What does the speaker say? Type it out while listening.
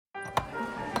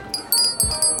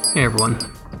Hey everyone,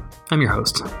 I'm your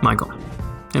host, Michael,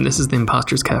 and this is The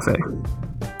Imposter's Cafe,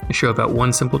 a show about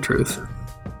one simple truth.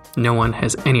 No one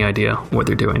has any idea what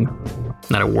they're doing.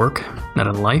 Not at work, not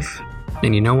in life,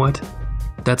 and you know what?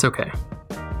 That's okay.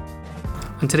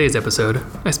 On today's episode,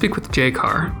 I speak with Jay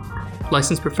Karr,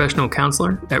 licensed professional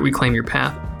counselor at Reclaim Your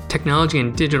Path, technology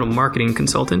and digital marketing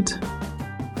consultant,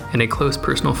 and a close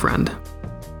personal friend.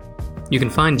 You can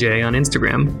find Jay on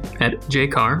Instagram at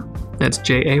jaykarr, that's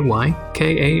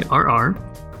JAYKARR,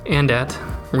 and at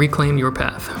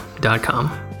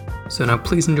reclaimyourpath.com. So now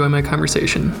please enjoy my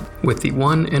conversation with the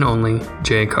one and only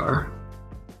Jay Karr.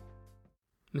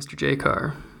 Mr. Jay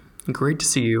Karr, great to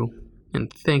see you,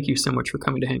 and thank you so much for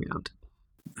coming to hang out.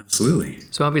 Absolutely.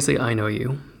 So obviously I know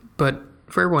you, but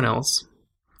for everyone else,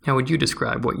 how would you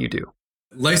describe what you do?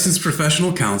 Licensed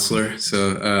professional counselor.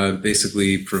 So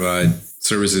basically provide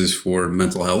services for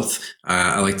mental health.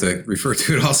 I like to refer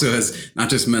to it also as not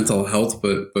just mental health,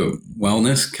 but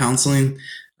wellness counseling.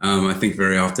 I think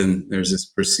very often there's this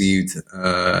perceived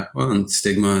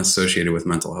stigma associated with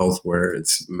mental health where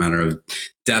it's a matter of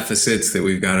deficits that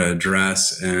we've got to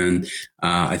address. And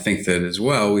I think that as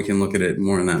well, we can look at it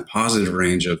more in that positive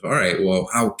range of, all right, well,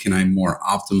 how can I more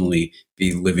optimally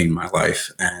be living my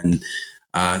life? And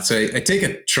so I take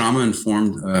a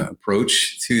trauma-informed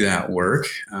approach to that work,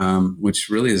 which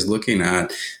really is looking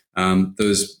at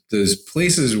those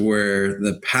places where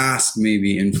the past may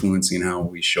be influencing how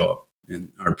we show up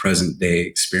in our present day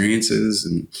experiences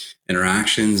and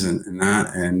interactions and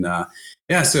that. And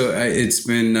so it's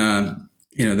been,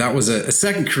 that was a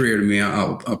second career to me.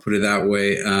 I'll put it that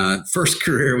way. First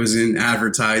career was in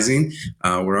advertising,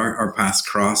 where our paths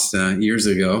crossed years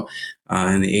ago.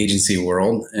 In the agency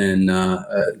world. And I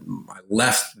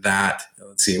left that,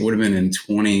 it would have been in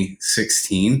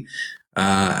 2016.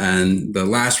 And the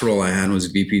last role I had was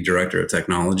VP Director of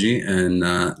Technology and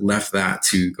left that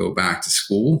to go back to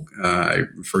school. I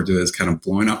refer to it as kind of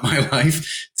blowing up my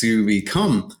life to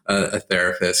become a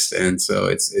therapist. And so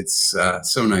it's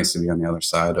so nice to be on the other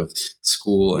side of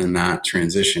school in that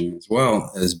transition, as well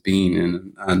as being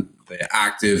in the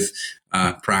active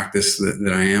practice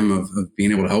that I am of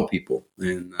being able to help people.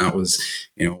 And that was,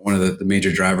 one of the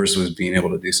major drivers was being able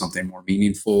to do something more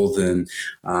meaningful than,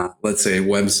 let's say,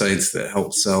 websites that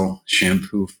help sell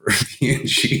shampoo for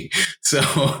P&G. So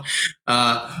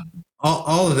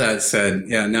all of that said,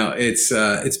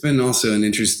 it's been also an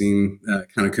interesting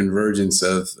kind of convergence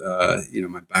of,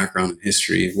 my background and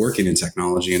history working in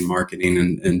technology and marketing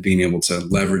and being able to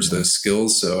leverage those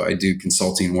skills. So I do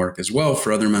consulting work as well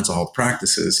for other mental health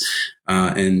practices.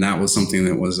 And that was something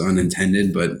that was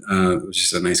unintended, but it was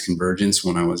just a nice convergence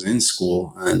when I was in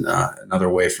school and another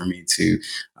way for me to,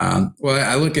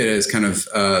 I look at it as kind of,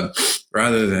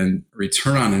 rather than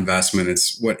return on investment,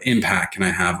 it's what impact can I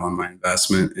have on my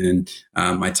investment? And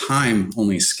my time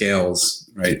only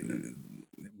scales, right,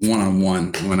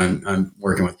 one-on-one when I'm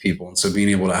working with people. And so being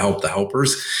able to help the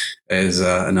helpers is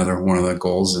another one of the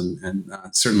goals, and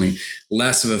certainly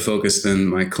less of a focus than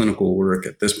my clinical work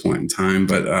at this point in time,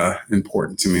 but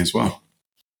important to me as well.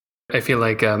 I feel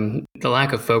like the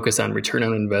lack of focus on return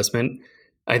on investment,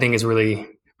 I think, is really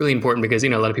important because, a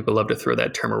lot of people love to throw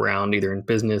that term around either in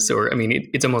business or,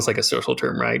 it's almost like a social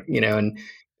term, right? And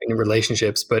in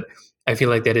relationships, but I feel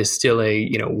like that is still a,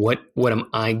 what am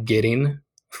I getting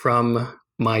from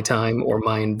my time or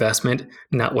my investment,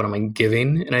 not what am I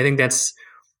giving? And I think that's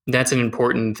an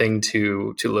important thing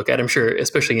to look at. I'm sure,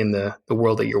 especially in the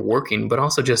world that you're working, but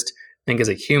also just think as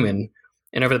a human.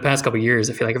 And over the past couple of years,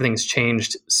 I feel like everything's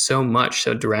changed so much,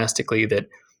 so drastically that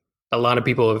a lot of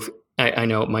people have, I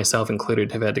know myself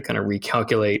included, have had to kind of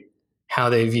recalculate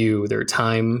how they view their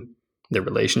time, their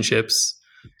relationships,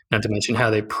 not to mention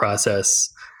how they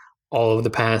process all of the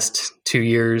past 2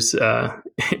 years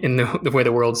in the way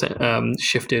the world's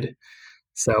shifted.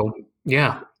 So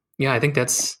I think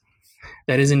that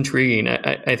is intriguing.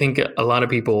 I think a lot of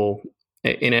people,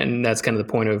 and that's kind of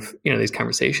the point of these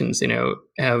conversations,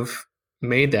 have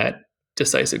made that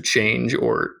decisive change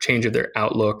or change of their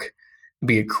outlook,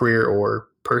 be it career or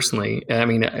personally. I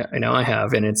know I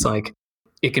have, and it's like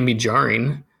it can be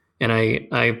jarring. And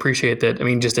I appreciate that.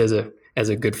 Just as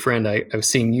a good friend, I've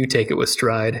seen you take it with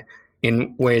stride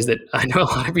in ways that I know a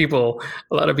lot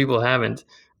of people haven't.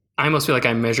 I almost feel like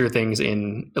I measure things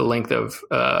in the length of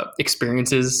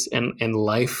experiences and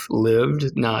life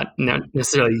lived, not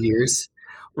necessarily years,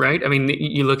 right?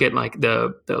 You look at like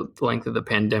the length of the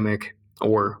pandemic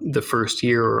or the first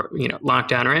year or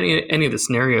lockdown or any of the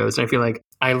scenarios, and I feel like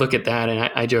I look at that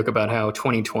and I joke about how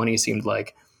 2020 seemed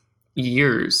like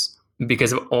years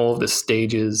because of all the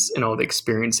stages and all the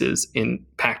experiences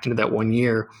packed into that 1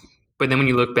 year. But then when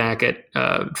you look back at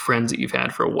friends that you've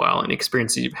had for a while and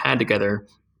experiences you've had together,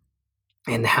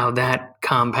 and how that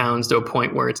compounds to a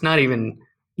point where it's not even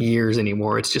years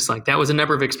anymore. It's just like that was a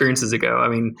number of experiences ago. I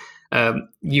mean,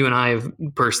 you and I have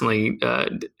personally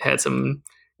had some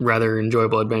rather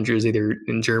enjoyable adventures either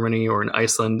in Germany or in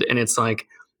Iceland. And it's like,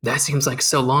 that seems like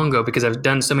so long ago because I've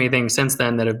done so many things since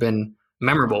then that have been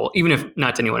memorable, even if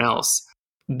not to anyone else.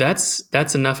 That's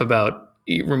enough about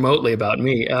remotely about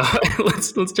me.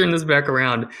 Let's turn this back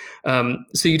around.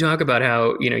 So you talk about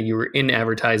how you were in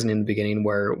advertising in the beginning,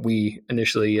 where we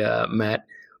initially met,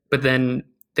 but then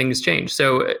things changed.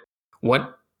 So,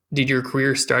 what did your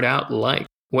career start out like?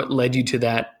 What led you to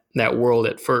that world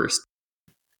at first?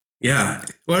 Yeah.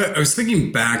 Well, I was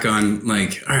thinking back on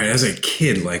like, all right, as a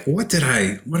kid, like what did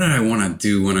I want to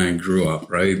do when I grew up,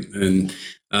 right? And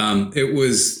it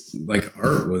was like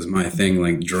art was my thing,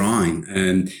 like drawing.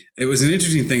 And it was an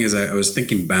interesting thing as I was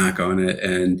thinking back on it.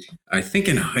 And I think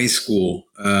in high school,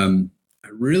 I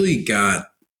really got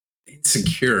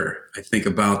insecure, I think,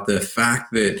 about the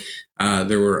fact that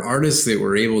there were artists that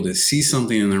were able to see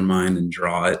something in their mind and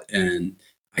draw it. And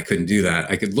I couldn't do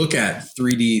that. I could look at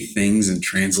 3D things and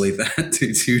translate that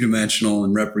to two-dimensional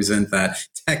and represent that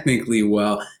technically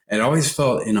well. It always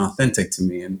felt inauthentic to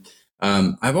me. And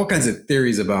I have all kinds of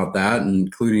theories about that,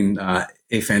 including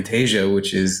aphantasia,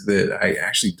 which is that I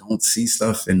actually don't see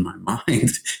stuff in my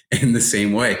mind in the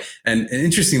same way. And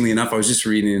interestingly enough, I was just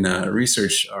reading a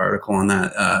research article on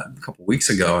that a couple of weeks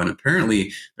ago, and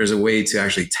apparently there's a way to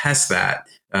actually test that.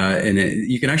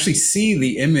 You can actually see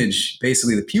the image,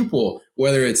 basically the pupil,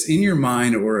 whether it's in your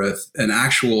mind or an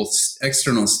actual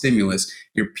external stimulus.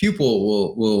 Your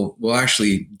pupil will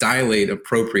actually dilate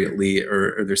appropriately,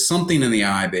 or there's something in the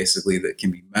eye basically that can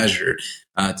be measured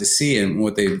to see. And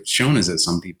what they've shown is that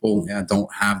some people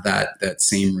don't have that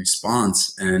same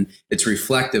response, and it's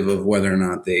reflective of whether or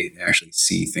not they actually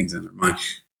see things in their mind.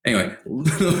 Anyway, a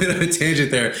little bit of a tangent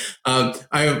there.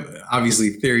 I have obviously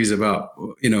theories about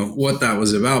what that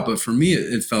was about, but for me,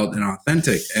 it felt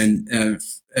inauthentic.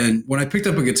 And when I picked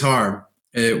up a guitar,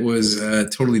 it was a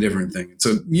totally different thing.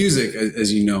 So music,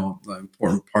 as you know, an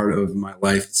important part of my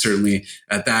life, certainly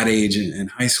at that age in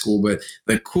high school. But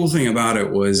the cool thing about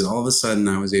it was all of a sudden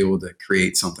I was able to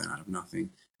create something out of nothing.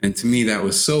 And to me, that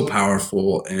was so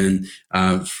powerful, and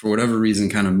for whatever reason,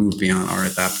 kind of moved beyond art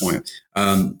at that point.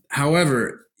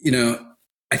 However,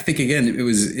 I think, again, it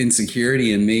was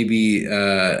insecurity and maybe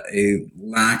a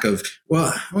lack of,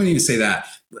 well, I wouldn't even say that.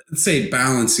 Let's say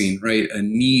balancing, right? A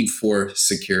need for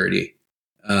security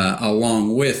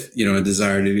along with, a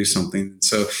desire to do something.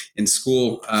 So in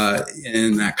school,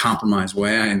 in that compromised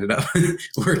way, I ended up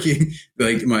working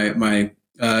like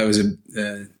I was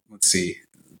let's see,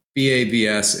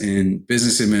 BABS in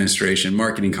business administration,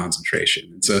 marketing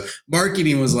concentration. And so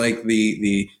marketing was like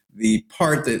the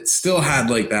part that still had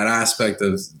like that aspect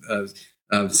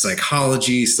of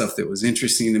psychology, stuff that was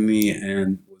interesting to me,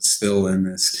 and was still in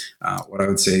this, what I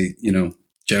would say,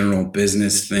 general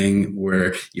business thing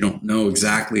where you don't know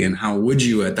exactly, and how would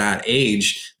you at that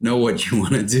age know what you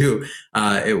want to do?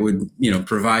 It would,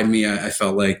 provide me, I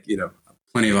felt like,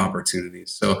 plenty of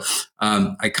opportunities. So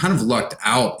I kind of lucked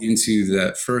out into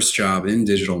that first job in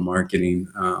digital marketing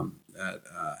at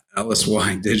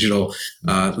LSY Digital.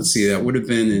 Let's see, that would have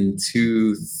been in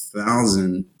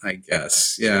 2000, I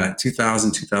guess. Yeah,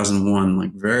 2000, 2001,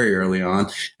 like very early on,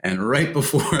 and right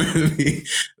before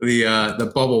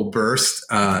the bubble burst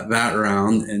that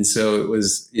round. And so it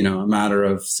was, a matter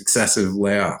of successive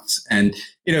layoffs. And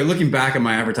looking back at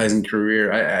my advertising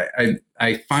career,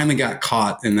 I finally got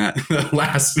caught in that the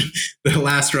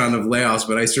last round of layoffs,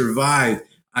 but I survived.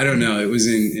 I don't know. It was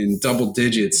in double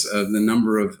digits of the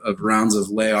number of rounds of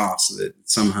layoffs that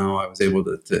somehow I was able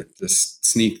to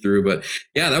sneak through. But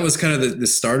yeah, that was kind of the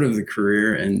start of the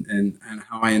career and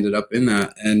how I ended up in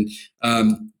that. And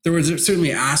there were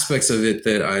certainly aspects of it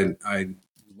that I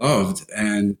loved,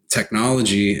 and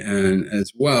technology, and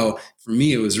as well, for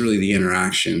me, it was really the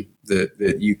interaction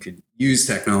that you could use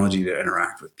technology to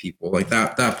interact with people. Like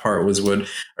that part was what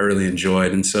I really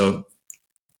enjoyed. And so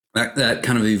that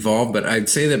kind of evolved, but I'd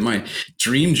say that my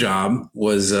dream job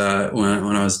was when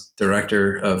I was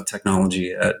director of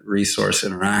technology at Resource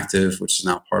Interactive, which is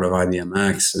now part of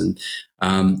IBMX, and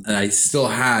I still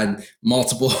had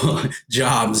multiple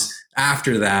jobs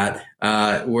after that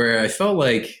where I felt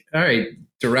like, all right,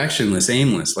 directionless,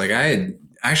 aimless. Like I had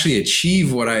actually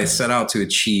achieved what I set out to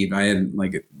achieve. I had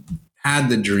had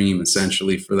the dream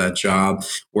essentially for that job,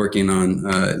 working on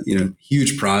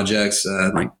huge projects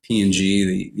like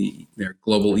P&G, their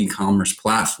global e-commerce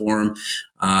platform,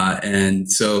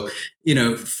 and so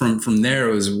from there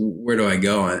it was, where do I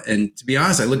go? And to be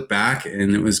honest, I look back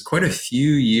and it was quite a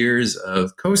few years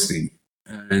of coasting,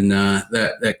 and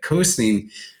that coasting.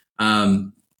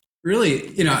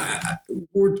 Really,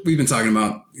 we've been talking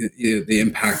about the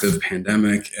impact of the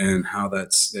pandemic and how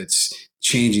that's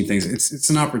changing things.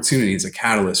 It's an opportunity. It's a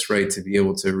catalyst, right, to be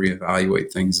able to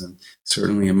reevaluate things. And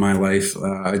certainly in my life,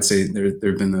 I'd say there've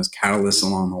been those catalysts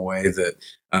along the way that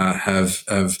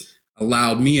have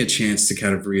allowed me a chance to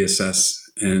kind of reassess.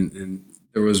 And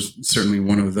there was certainly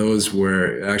one of those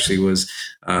where it actually was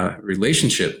a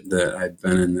relationship that I'd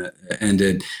been in that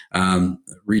ended.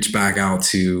 Reached back out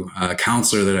to a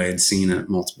counselor that I had seen at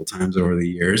multiple times over the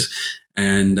years,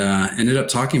 and ended up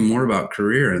talking more about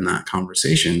career in that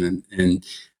conversation. And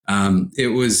it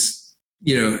was,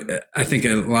 I think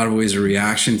in a lot of ways a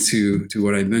reaction to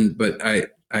what I'd been, but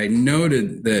I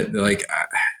noted that like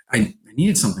I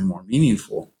needed something more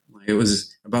meaningful. It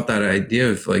was about that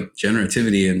idea of like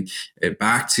generativity, and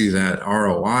back to that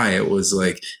ROI. It was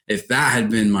like, if that had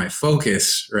been my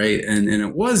focus, right? And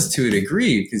it was to a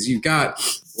degree, because you've got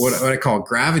what I call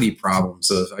gravity problems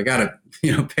of, I got to,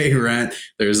 pay rent.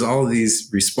 There's all these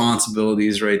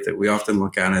responsibilities, right, that we often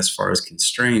look at as far as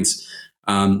constraints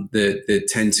that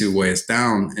tend to weigh us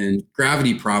down, and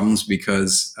gravity problems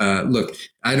because, look,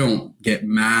 I don't get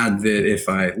mad that if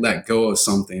I let go of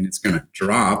something, it's going to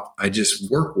drop. I just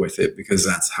work with it because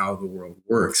that's how the world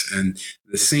works. And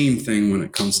the same thing when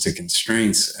it comes to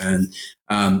constraints. And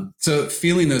so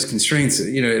feeling those constraints,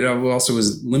 it also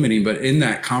was limiting. But in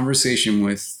that conversation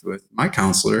with my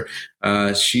counselor,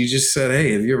 she just said,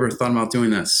 "Hey, have you ever thought about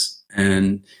doing this?"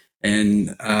 And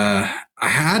I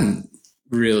hadn't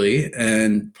really.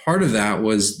 And part of that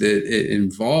was that it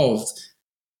involved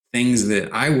things that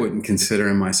I wouldn't consider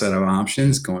in my set of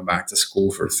options, going back to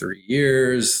school for 3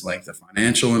 years, like the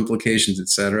financial implications, et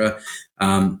cetera.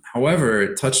 However,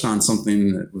 it touched on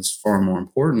something that was far more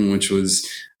important, which was,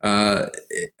 I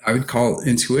would call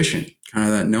intuition, kind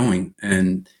of that knowing.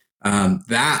 And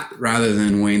that, rather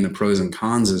than weighing the pros and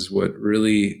cons, is what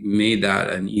really made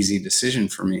that an easy decision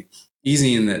for me.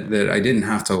 Easy in that I didn't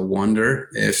have to wonder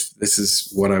if this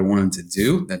is what I wanted to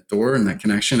do. That door and that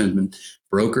connection had been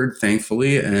brokered,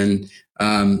 thankfully. And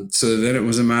so then it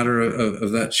was a matter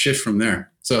of that shift from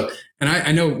there. So, and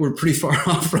I know we're pretty far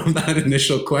off from that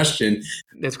initial question.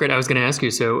 That's great. I was going to ask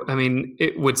you. So, I mean,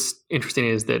 what's interesting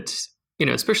is that,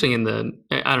 especially I don't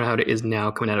know how it is now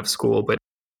coming out of school, but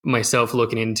myself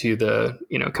looking into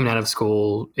coming out of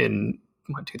school in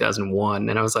 2001.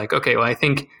 And I was like, okay, well, I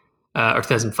think, or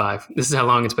 2005. This is how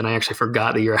long it's been. I actually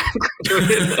forgot the year I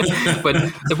graduated. But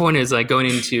the point is, like, going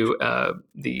into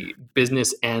the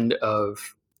business end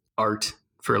of art,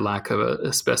 for lack of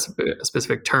a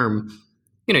specific term,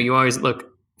 you always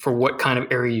look for what kind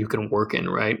of area you can work in,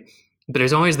 right? But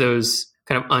there's always those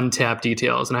kind of untapped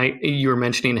details. And you were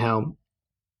mentioning how,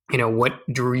 what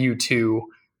drew you to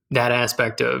that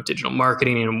aspect of digital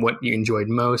marketing and what you enjoyed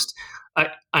most. I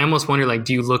almost wonder, like,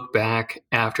 do you look back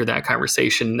after that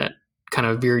conversation that kind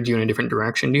of veered you in a different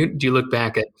direction? Do you look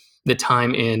back at the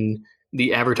time in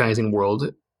the advertising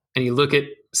world and you look at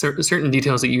certain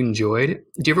details that you enjoyed?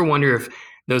 Do you ever wonder if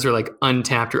those are like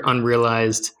untapped or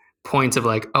unrealized points of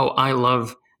like, oh, I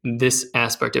love this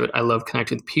aspect of it. I love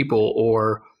connecting with people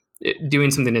or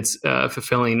doing something that's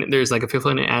fulfilling. There's like a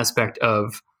fulfilling aspect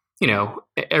of,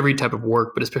 every type of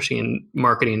work, but especially in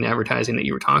marketing and advertising that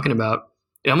you were talking about.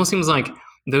 It almost seems like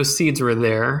those seeds were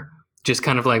there, just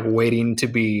kind of like waiting to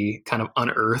be kind of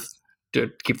unearthed, to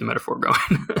keep the metaphor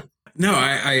going. No,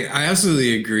 I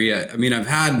absolutely agree. I mean, I've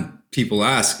had people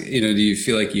ask, do you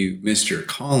feel like you missed your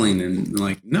calling? And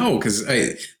like, no, because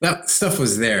that stuff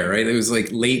was there, right? It was like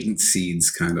latent seeds,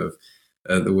 kind of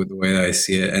the way that I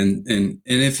see it. And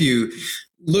if you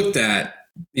looked at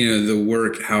the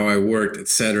work, how I worked, et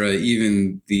cetera,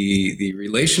 even the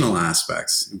relational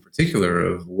aspects in particular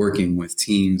of working with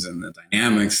teams and the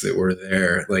dynamics that were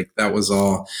there, like that was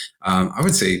all, I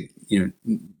would say,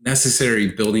 necessary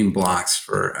building blocks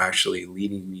for actually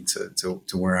leading me to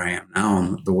where I am now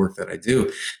and the work that I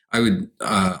do. I would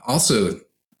also,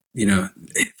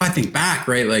 if I think back,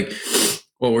 right, like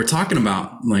what we're talking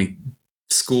about, like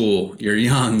school, you're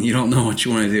young, you don't know what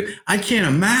you want to do. I can't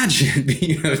imagine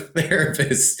being a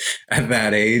therapist at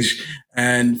that age.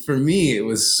 And for me, it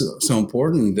was so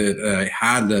important that I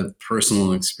had the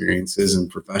personal experiences and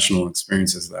professional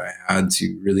experiences that I had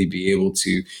to really be able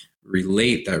to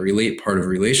relate part of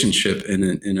relationship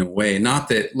in a way. Not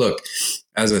that, look,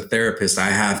 as a therapist, I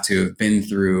have to have been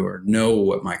through or know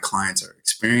what my clients are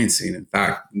experiencing. In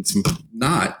fact, it's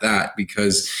not that,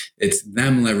 because it's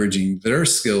them leveraging their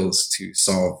skills to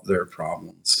solve their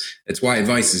problems. It's why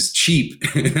advice is cheap.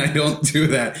 And I don't do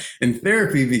that in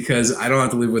therapy because I don't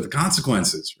have to live with the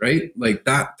consequences, right? Like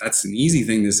that's an easy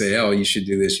thing to say, oh, you should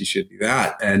do this, you should do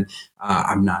that. And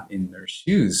I'm not in their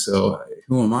shoes. So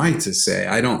who am I to say?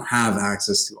 I don't have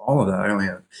access to all of that. I only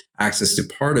have access to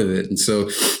part of it. And so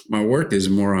my work is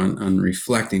more on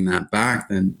reflecting that back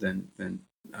than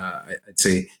I'd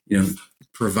say,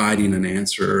 providing an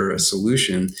answer or a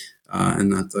solution.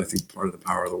 And that's, I think, part of the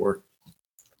power of the work.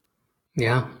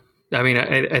 Yeah. I mean,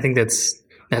 I think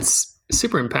that's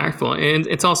super impactful. And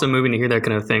it's also moving to hear that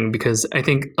kind of thing, because I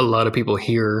think a lot of people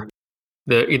hear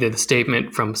either the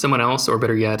statement from someone else, or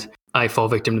better yet, I fall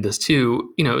victim to this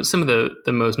too. Some of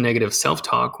the most negative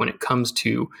self-talk when it comes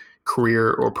to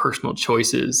career or personal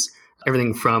choices,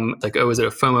 everything from like, oh, is it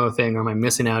a FOMO thing? Or am I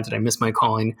missing out? Did I miss my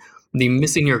calling? The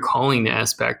missing your calling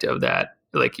aspect of that,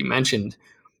 like you mentioned,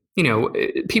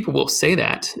 people will say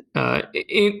that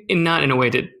not in a way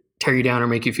to tear you down or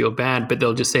make you feel bad, but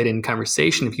they'll just say it in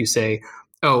conversation. If you say,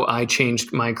 oh, I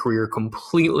changed my career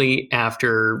completely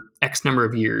after X number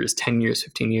of years, 10 years,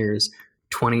 15 years,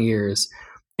 20 years.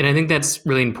 And I think that's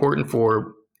really important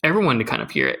for everyone to kind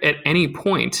of hear at any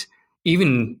point,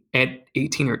 even at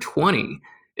 18 or 20.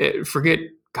 Forget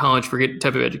college, forget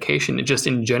type of education, just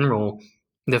in general,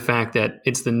 the fact that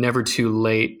it's the never too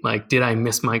late. Like, did I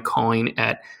miss my calling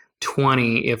at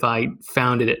 20 if I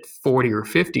found it at 40 or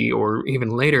 50 or even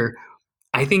later?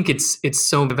 I think it's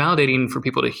so validating for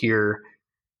people to hear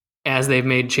as they've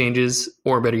made changes,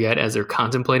 or better yet, as they're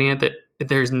contemplating it, that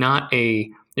there's not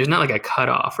like a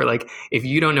cutoff, or like, if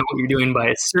you don't know what you're doing by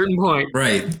a certain point,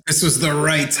 right, this was the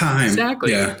right time.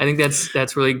 Exactly. Yeah. I think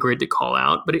that's really great to call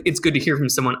out, but it's good to hear from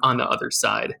someone on the other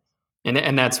side.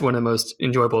 And that's one of the most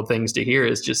enjoyable things to hear,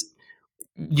 is just,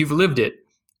 you've lived it.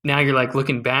 Now you're like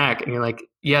looking back and you're like,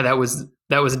 yeah, that was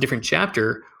a different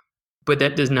chapter, but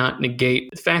that does not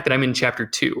negate the fact that I'm in chapter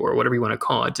 2, or whatever you want to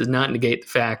call it. Does not negate the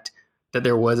fact that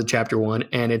there was a chapter 1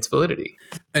 and its validity.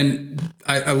 And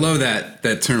I love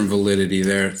that term validity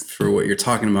there for what you're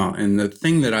talking about. And the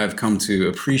thing that I've come to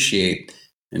appreciate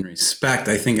and respect,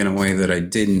 I think, in a way that I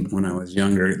didn't when I was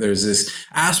younger, there's this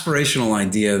aspirational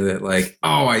idea that, like,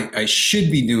 oh, I should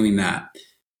be doing that.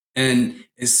 And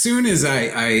as soon as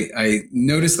I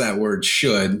notice that word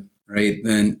should, right,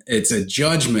 then it's a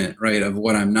judgment, right, of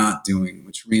what I'm not doing,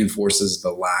 which reinforces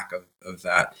the lack of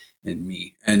that in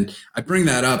me. And I bring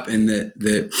that up in that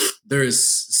there is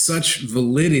such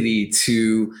validity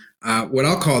to what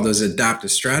I'll call those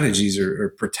adaptive strategies or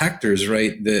protectors,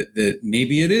 right, that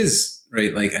maybe it is,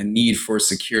 right, like a need for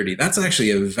security. That's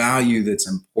actually a value that's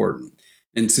important.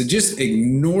 And to just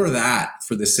ignore that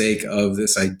for the sake of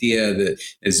this idea that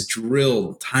is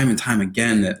drilled time and time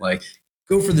again, that, like,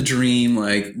 go for the dream,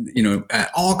 like, at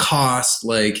all costs.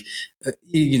 Like,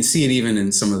 you can see it even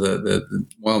in some of the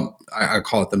I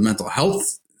call it the mental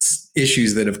health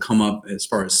issues that have come up as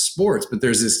far as sports. But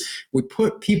there's this, we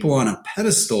put people on a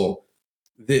pedestal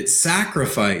that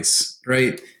sacrifice,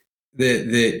 right,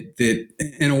 that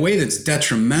in a way that's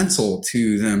detrimental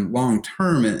to them long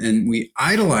term, and we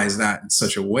idolize that in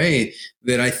such a way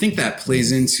that I think that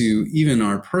plays into even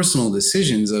our personal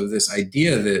decisions of this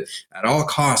idea that at all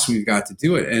costs we've got to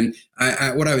do it. And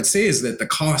what I would say is that the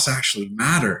costs actually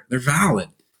matter; they're valid.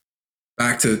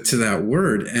 Back to that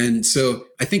word. And so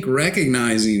I think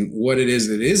recognizing what it is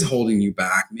that is holding you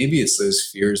back, maybe it's those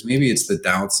fears, maybe it's the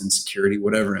doubts, insecurity,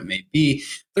 whatever it may be,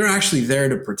 they're actually there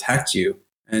to protect you.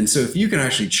 And so if you can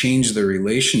actually change the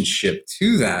relationship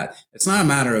to that, it's not a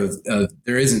matter of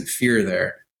there isn't fear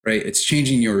there, right? It's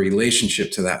changing your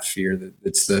relationship to that fear.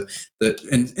 It's and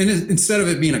instead of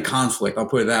it being a conflict, I'll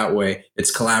put it that way,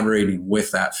 it's collaborating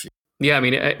with that fear. Yeah, I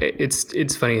mean,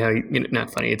 it's funny how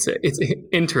not funny. It's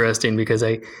interesting because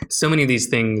so many of these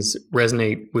things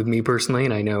resonate with me personally,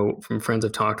 and I know from friends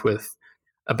I've talked with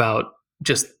about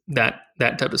just that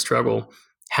type of struggle,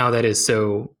 how that is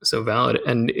so valid.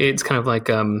 And it's kind of like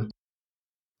I don't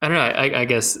know. I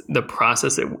guess the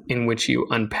process in which you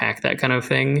unpack that kind of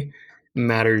thing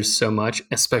matters so much,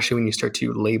 especially when you start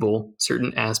to label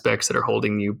certain aspects that are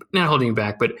not holding you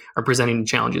back, but are presenting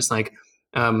challenges, like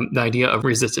the idea of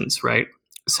resistance, right?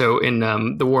 So in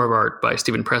The War of Art by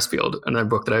Stephen Pressfield, another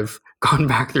book that I've gone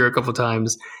back through a couple of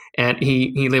times, and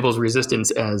he labels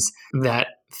resistance as that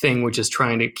thing which is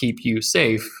trying to keep you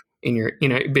safe in your,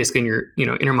 basically in your,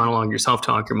 inner monologue, your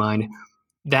self-talk, your mind.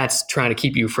 That's trying to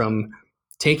keep you from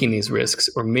taking these risks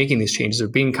or making these changes or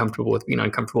being comfortable with being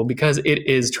uncomfortable, because it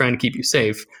is trying to keep you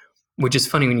safe. which is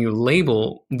funny when you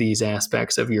label these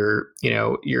aspects of your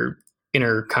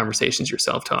inner conversations, your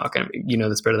self-talk. I mean, you know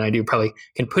this better than I do, probably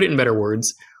can put it in better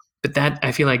words. But that,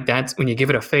 I feel like that's when you give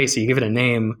it a face, you give it a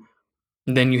name,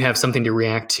 then you have something to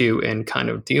react to and kind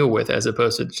of deal with, as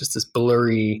opposed to just this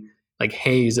blurry like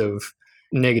haze of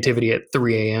negativity at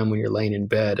 3 a.m. when you're laying in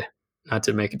bed. Not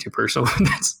to make it too personal,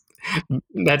 but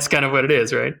that's kind of what it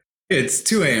is, right? It's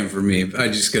 2 a.m. for me. I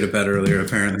just go to bed earlier,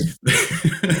 apparently.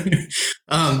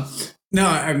 um, no,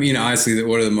 I mean, honestly,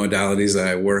 one of the modalities that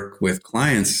I work with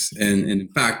clients, and in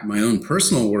fact, my own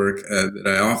personal work that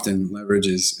I often leverage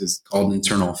is called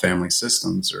internal family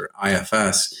systems, or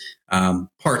IFS,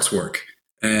 parts work.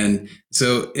 And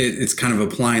so it's kind of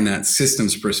applying that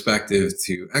systems perspective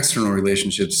to external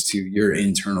relationships to your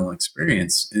internal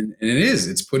experience. And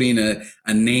it's putting a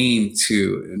name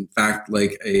to, in fact,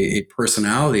 like a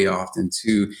personality often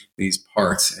to these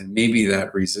parts. And maybe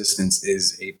that resistance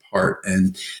is a part.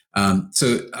 And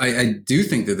so I do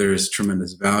think that there is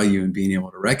tremendous value in being able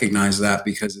to recognize that,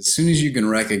 because as soon as you can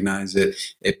recognize it,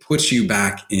 it puts you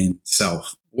back in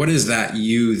self. What is that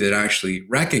you that actually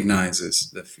recognizes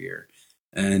the fear?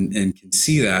 And can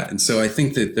see that. And so I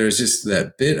think that there's just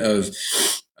that bit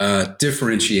of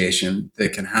differentiation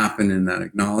that can happen in that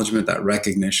acknowledgement, that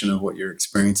recognition of what your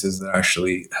experience is, that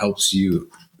actually helps you,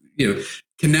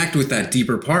 connect with that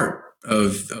deeper part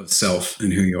of self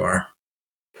and who you are.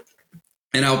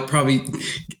 And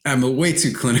I'm way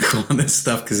too clinical on this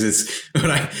stuff, because it's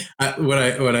what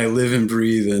I live and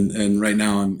breathe. And right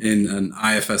now I'm in an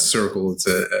IFS circle. It's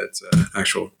an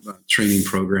actual training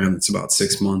program. It's about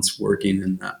 6 months working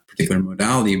in that particular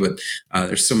modality. But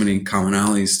there's so many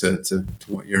commonalities to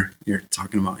what you're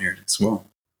talking about here as well.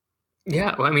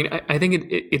 Yeah, well, I mean, I think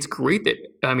it's great that,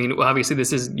 I mean, well, obviously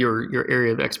this is your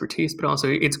area of expertise, but also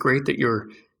it's great that you're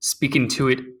speaking to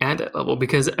it at that level,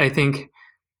 because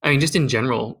I mean, just in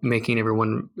general, making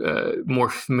everyone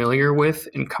more familiar with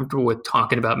and comfortable with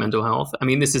talking about mental health. I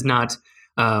mean, this is not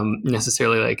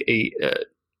necessarily like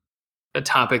a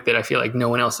topic that I feel like no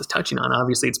one else is touching on.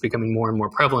 Obviously, it's becoming more and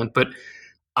more prevalent, but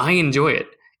I enjoy it.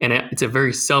 And it's a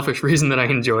very selfish reason that I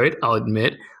enjoy it, I'll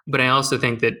admit. But I also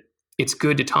think that it's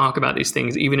good to talk about these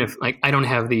things, even if like I don't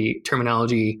have the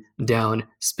terminology down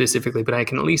specifically, but I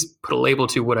can at least put a label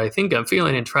to what I think I'm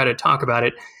feeling and try to talk about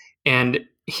it. And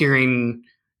hearing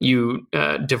you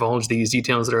divulge these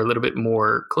details that are a little bit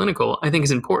more clinical, I think is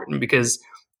important, because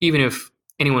even if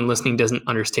anyone listening doesn't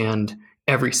understand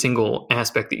every single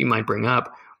aspect that you might bring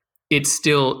up, it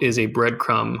still is a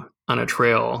breadcrumb on a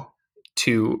trail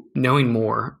to knowing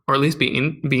more, or at least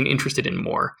being interested in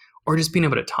more, or just being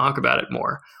able to talk about it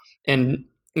more. And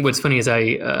what's funny is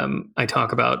I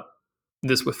talk about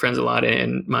this with friends a lot,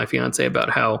 and my fiance,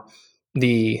 about how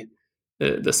the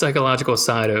psychological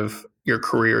side of your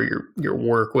career, your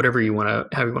work, whatever you want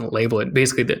to label it,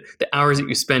 basically the hours that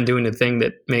you spend doing the thing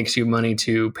that makes you money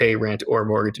to pay rent or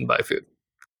mortgage and buy food.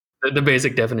 The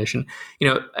basic definition.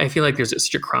 I feel like there's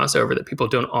such a crossover that people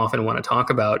don't often want to talk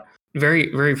about.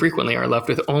 Very, very frequently are left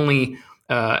with only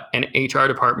an HR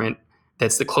department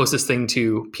that's the closest thing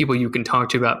to people you can talk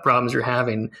to about problems you're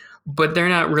having, but they're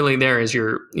not really there as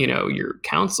your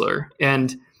counselor.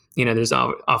 And there's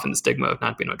often the stigma of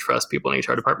not being able to trust people in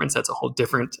HR departments. That's a whole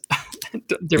different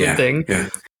thing. Yeah.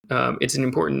 It's an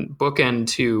important bookend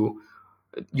to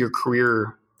your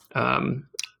career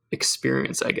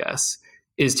experience, I guess,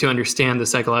 is to understand the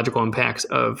psychological impacts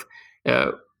of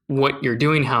what you're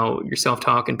doing, how your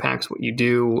self-talk impacts what you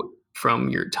do, from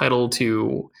your title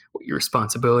to your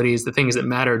responsibilities, the things that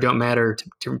matter don't matter to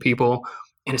different people.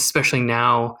 And especially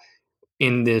now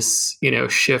in this,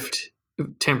 shift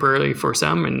temporarily for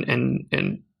some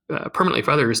and permanently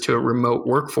for others to a remote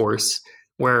workforce,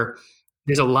 where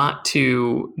there's a lot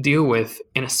to deal with.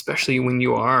 And especially when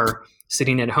you are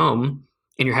sitting at home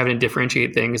and you're having to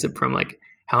differentiate things from like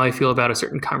how I feel about a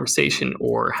certain conversation,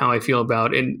 or how I feel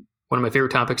about, and one of my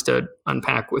favorite topics to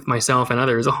unpack with myself and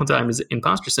others all the time is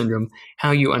imposter syndrome,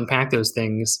 how you unpack those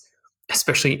things,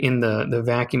 especially in the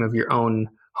vacuum of your own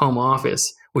home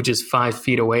office, which is 5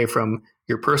 feet away from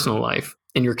your personal life.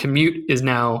 And your commute is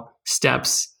now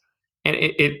steps. And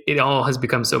it all has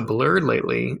become so blurred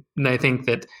lately. And I think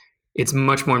that it's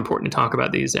much more important to talk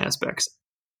about these aspects.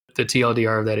 The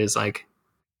TLDR of that is like,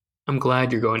 I'm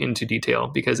glad you're going into detail,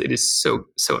 because it is so,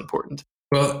 so important.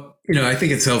 Well, I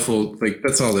think it's helpful. Like,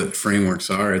 that's all that frameworks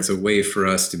are. It's a way for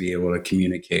us to be able to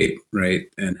communicate, right,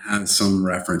 and have some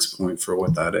reference point for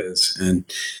what that is. And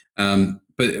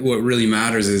but what really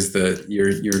matters is that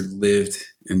your lived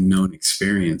and known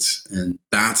experience, and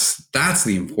that's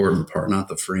the important part, not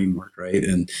the framework, right?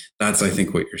 And that's, I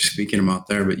think, what you're speaking about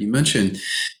there. But you mentioned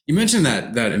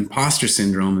that imposter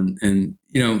syndrome, and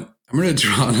I'm going to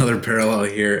draw another parallel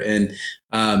here. And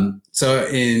so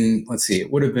let's see,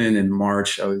 it would have been in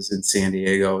March. I was in San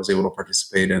Diego. I was able to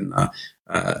participate in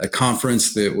a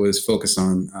conference that was focused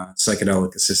on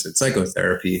psychedelic assisted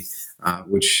psychotherapy,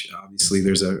 which obviously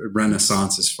there's a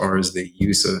renaissance as far as the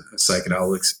use of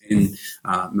psychedelics in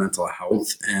mental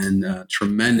health, and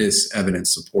tremendous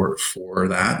evidence support for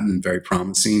that, and very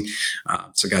promising.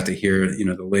 So I got to hear,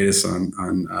 the latest on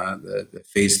the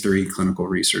phase 3 clinical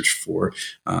research for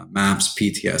MAPS,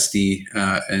 PTSD,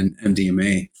 and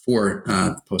MDMA for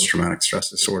post-traumatic stress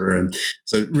disorder. And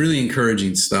so really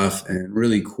encouraging stuff, and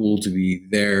really cool to be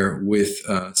there with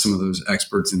some of those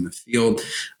experts in the field.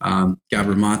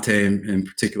 Gabor Mate in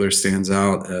particular stands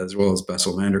out, as well as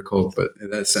Bessel van der Kolk. But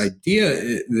this idea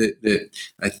that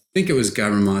I think it was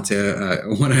Gabor Mate, I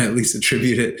want to at least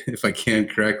attribute it, if I can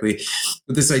correctly,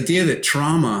 but this idea that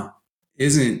trauma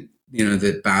isn't,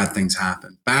 that bad things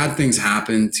happen. Bad things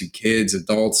happen to kids,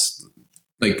 adults,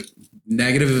 like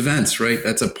negative events, right?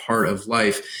 That's a part of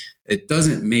life. It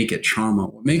doesn't make it trauma.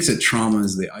 What makes it trauma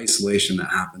is the isolation that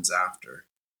happens after.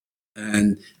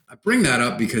 And I bring that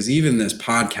up because even this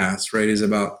podcast, right, is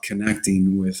about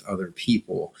connecting with other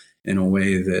people in a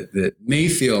way that may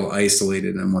feel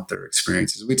isolated in what their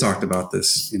experience is. We talked about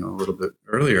this, a little bit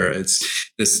earlier.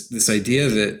 It's this idea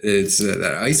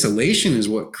that isolation is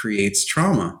what creates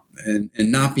trauma, and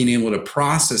not being able to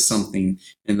process something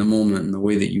in the moment in the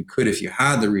way that you could if you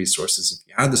had the resources, if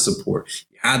you had the support,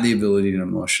 you had the ability to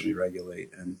emotionally regulate.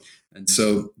 And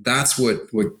so that's what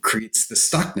creates the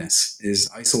stuckness, is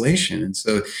isolation. And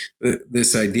so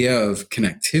this idea of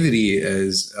connectivity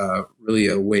as really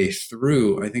a way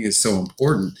through, I think, is so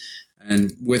important.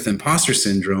 And with imposter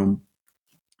syndrome,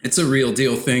 it's a real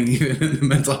deal thing, even in the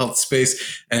mental health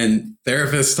space, and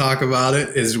therapists talk about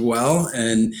it as well.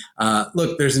 And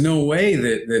look, there's no way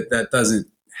that doesn't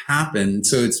happen.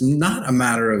 So it's not a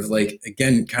matter of, like,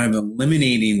 again, kind of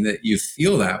eliminating that you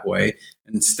feel that way.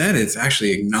 Instead, it's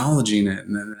actually acknowledging it.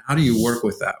 And then how do you work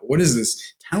with that? What is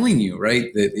this telling you,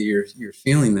 right? That you're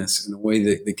feeling this in a way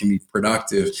that can be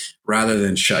productive rather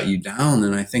than shut you down.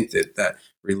 And I think that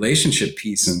relationship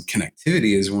piece and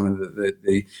connectivity is one of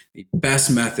the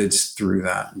best methods through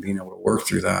that, and being able to work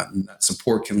through that. And that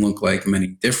support can look like many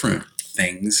different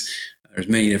things. There's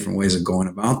many different ways of going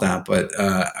about that. But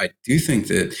I do think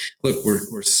that, look,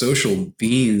 we're social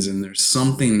beings, and there's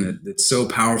something that's so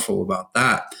powerful about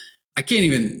that. I can't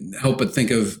even help but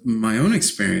think of my own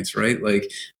experience, right? Like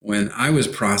when I was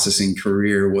processing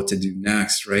career, what to do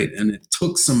next, right? And it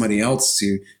took somebody else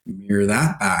to mirror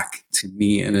that back to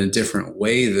me in a different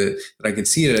way that I could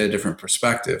see it at a different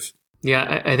perspective.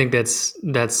 Yeah, I think that's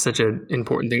such an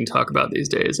important thing to talk about these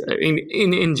days. I mean,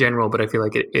 in general, but I feel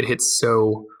like it hits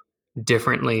so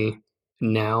differently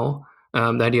now.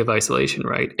 The idea of isolation,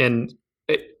 right? And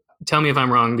tell me if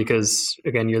I'm wrong, because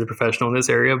again, you're the professional in this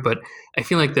area, but I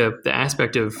feel like the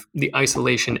aspect of the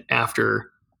isolation after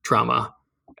trauma,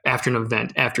 after an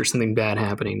event, after something bad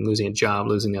happening, losing a job,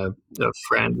 losing a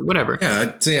friend, whatever. Yeah,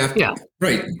 I'd say after, yeah,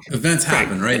 right. Events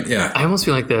happen, right? Yeah. I almost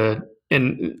feel like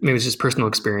and maybe it's just personal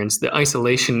experience, the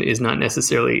isolation is not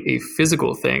necessarily a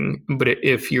physical thing, but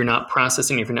if you're not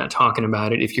processing, if you're not talking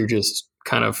about it, if you're just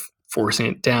kind of forcing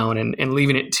it down and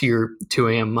leaving it to your 2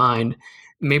 a.m. mind,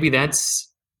 maybe that's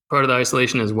part of the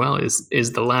isolation as well,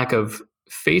 is the lack of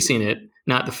facing it,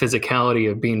 not the physicality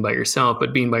of being by yourself,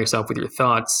 but being by yourself with your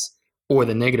thoughts or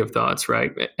the negative thoughts,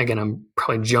 right? Again, I'm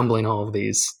probably jumbling all of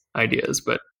these ideas,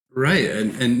 but. Right.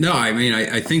 And no, I mean,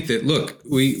 I think that, look,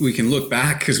 we can look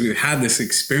back because we've had this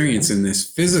experience in this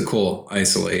physical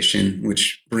isolation,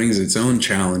 which brings its own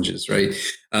challenges, right?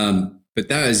 But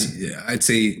that is, I'd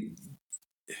say,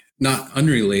 not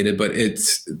unrelated, but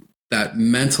it's that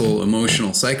mental,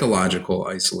 emotional, psychological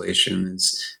isolation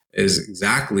is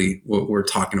exactly what we're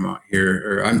talking about here,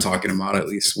 or I'm talking about, at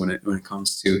least when it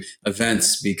comes to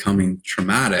events becoming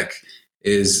traumatic,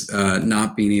 is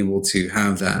not being able to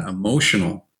have that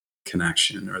emotional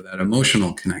connection or that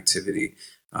emotional connectivity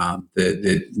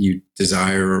that you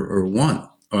desire or want.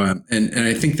 And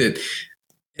I think that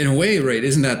in a way, right,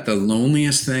 isn't that the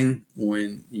loneliest thing,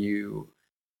 when you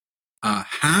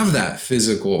have that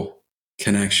physical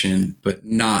connection, but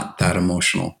not that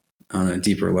emotional, on a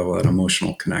deeper level, that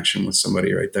emotional connection with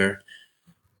somebody right there?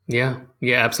 Yeah,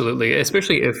 absolutely.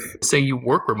 Especially if, say, you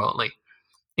work remotely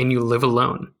and you live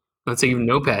alone. Let's say you have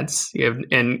no pets,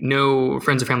 and no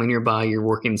friends or family nearby. You're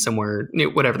working somewhere,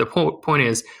 whatever. The point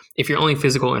is, if your only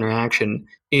physical interaction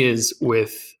is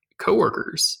with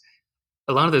coworkers,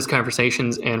 a lot of those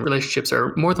conversations and relationships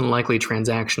are more than likely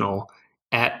transactional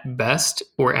at best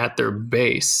or at their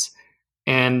base.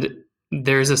 And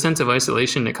there's a sense of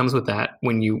isolation that comes with that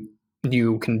when you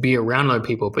you can be around other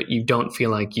people, but you don't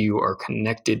feel like you are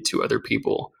connected to other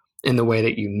people in the way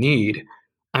that you need,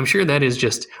 I'm sure that is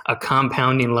just a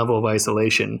compounding level of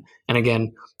isolation. And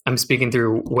again, I'm speaking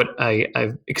through what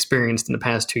I've experienced in the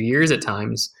past 2 years at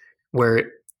times,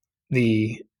 where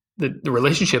the, the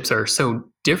relationships are so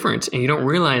different, and you don't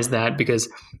realize that because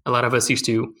a lot of us used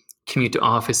to commute to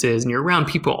offices, and you're around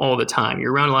people all the time.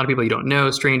 You're around a lot of people you don't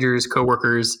know, strangers,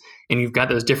 coworkers, and you've got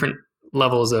those different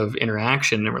levels of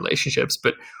interaction and relationships.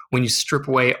 But when you strip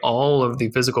away all of the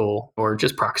physical or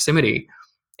just proximity,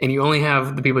 and you only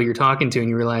have the people you're talking to, and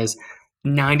you realize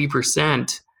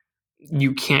 90%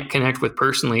 you can't connect with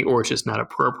personally, or it's just not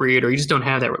appropriate, or you just don't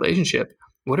have that relationship.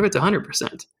 What if it's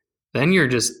 100%? Then you're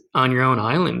just on your own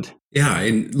island. Yeah,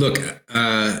 and look,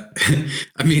 I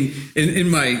mean, in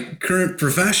my current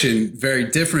profession, very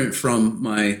different from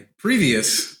my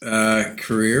previous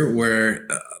career, where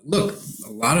look,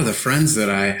 a lot of the friends that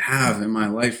I have in my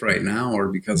life right now are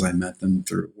because I met them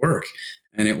through work,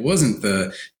 and it wasn't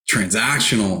the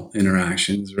transactional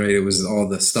interactions, right? It was all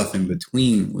the stuff in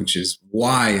between, which is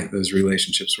why those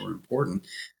relationships were important.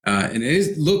 And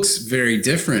looks very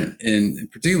different,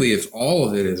 and particularly if all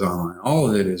of it is online, all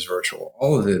of it is virtual,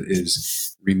 all of it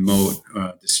is remote,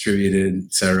 distributed,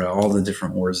 et cetera, all the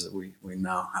different words that we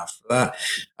now have for that.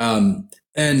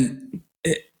 And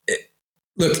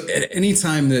look, at any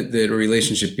time that a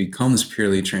relationship becomes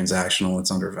purely transactional,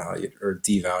 it's undervalued or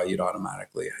devalued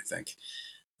automatically, I think.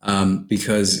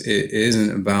 Because it isn't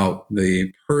about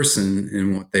the person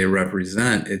and what they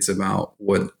represent. It's about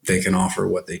what they can offer,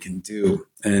 what they can do.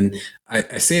 And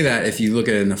I say that if you look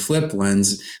at it in a flip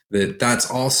lens, that's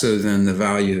also then the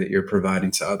value that you're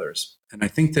providing to others. And I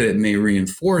think that it may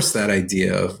reinforce that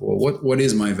idea of, well, what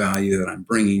is my value that I'm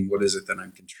bringing? What is it that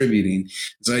I'm contributing?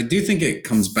 So I do think it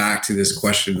comes back to this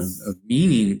question of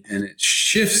meaning, and it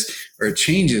shifts or it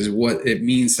changes what it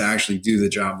means to actually do the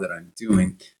job that I'm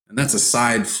doing. And that's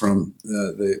aside from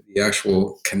the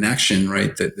actual connection,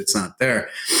 right? That's not there.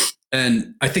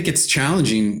 And I think it's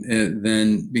challenging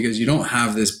then because you don't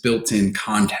have this built-in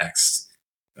context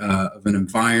of an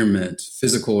environment,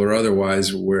 physical or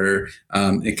otherwise, where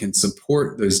it can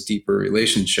support those deeper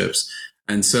relationships.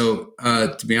 And so,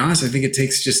 to be honest, I think it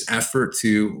takes just effort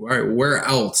to, all right, where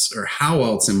else or how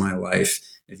else in my life,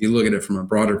 if you look at it from a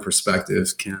broader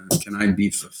perspective, can I be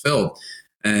fulfilled?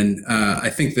 And I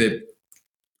think that,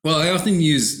 well, I often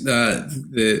use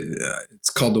it's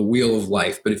called the wheel of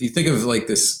life. But if you think of like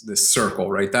this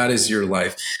circle, right, that is your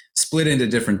life split into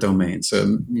different domains.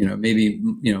 So, maybe,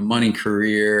 money,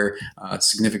 career,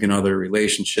 significant other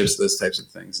relationships, those types of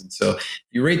things. And so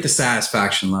you rate the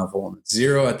satisfaction level, and it's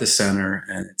 0 at the center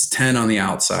and it's 10 on the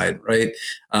outside, right?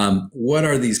 What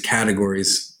are these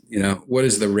categories? What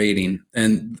is the rating?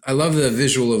 And I love the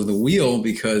visual of the wheel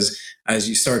because as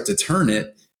you start to turn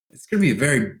it, it's going to be a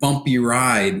very bumpy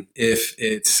ride if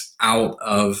it's out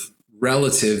of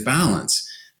relative balance.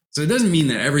 So it doesn't mean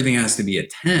that everything has to be a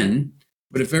 10,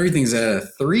 but if everything's at a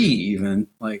 3 even,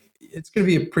 like, it's going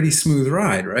to be a pretty smooth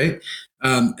ride, right?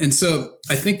 And so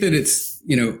I think that it's,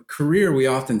 career, we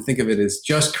often think of it as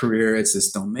just career. It's this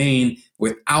domain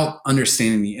without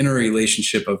understanding the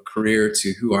interrelationship of career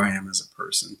to who I am as a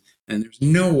person. And there's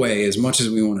no way, as much as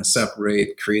we want to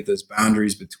separate, create those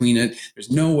boundaries between it,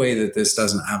 there's no way that this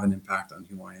doesn't have an impact on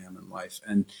who I am in life.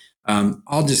 And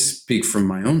I'll just speak from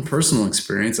my own personal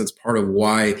experience. That's part of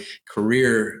why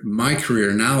my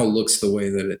career now looks the way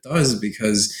that it does,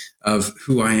 because of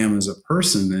who I am as a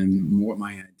person and what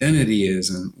my identity is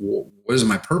and what is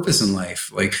my purpose in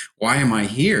life? Like, why am I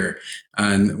here?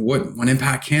 And what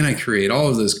impact can I create? All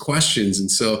of those questions. And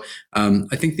so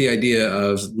I think the idea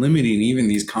of limiting even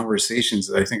these conversations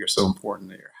that I think are so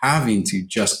important that you're having to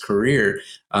just career,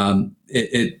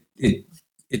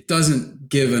 it doesn't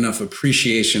give enough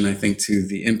appreciation, I think, to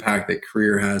the impact that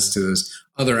career has to those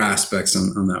other aspects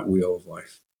on that wheel of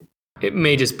life. It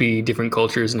may just be different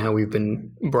cultures and how we've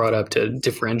been brought up to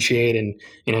differentiate. And,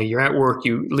 you're at work,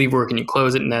 you leave work and you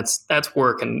close it, and that's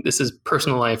work. And this is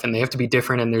personal life, and they have to be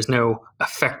different, and there's no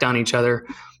effect on each other.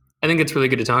 I think it's really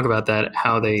good to talk about that,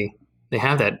 how they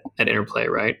have that interplay,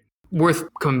 right? Worth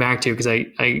coming back to, because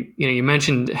you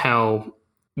mentioned how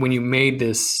when you made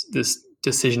this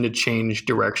decision to change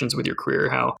directions with your career,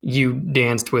 how you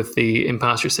danced with the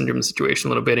imposter syndrome situation a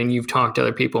little bit, and you've talked to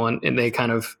other people, and they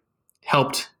kind of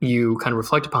helped you kind of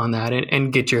reflect upon that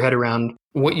and get your head around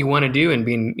what you want to do and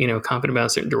being, confident about a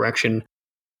certain direction.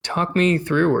 Talk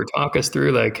us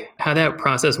through like how that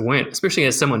process went, especially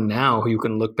as someone now who you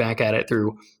can look back at it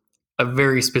through a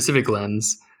very specific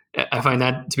lens. I find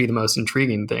that to be the most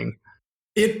intriguing thing.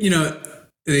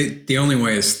 The only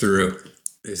way is through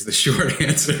is the short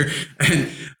answer.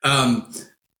 And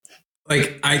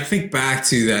like I think back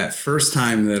to that first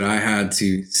time that I had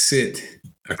to sit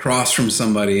across from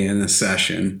somebody in a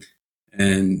session,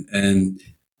 and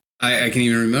I can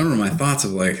even remember my thoughts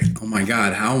of like, oh my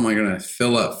God, how am I going to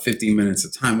fill up 50 minutes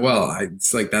of time? Well,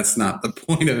 it's like, that's not the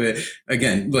point of it.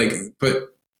 Again, like,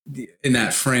 but in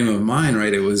that frame of mind,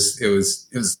 right, it was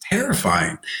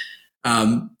terrifying.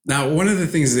 Now, one of the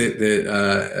things that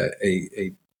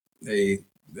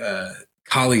a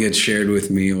colleague had shared with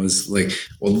me was like,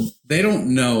 well, they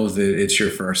don't know that it's your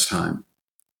first time.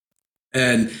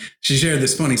 And she shared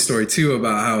this funny story too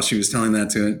about how she was telling that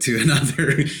to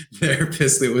another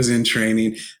therapist that was in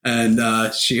training,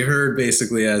 and she heard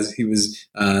basically as he was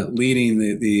leading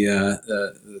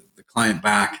the client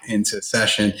back into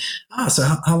session. So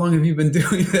how long have you been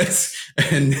doing this?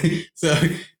 And so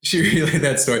she relayed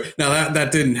that story. Now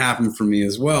that didn't happen for me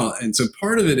as well, and so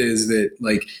part of it is that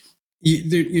like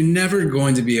you're never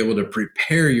going to be able to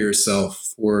prepare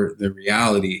yourself for the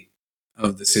reality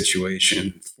of the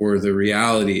situation, for the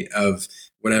reality of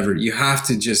whatever. You have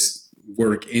to just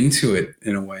work into it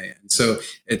in a way. And so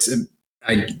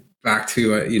I back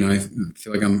to, I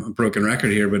feel like I'm a broken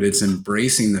record here, but it's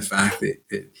embracing the fact that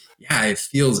it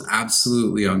feels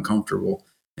absolutely uncomfortable.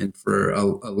 And for a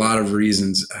lot of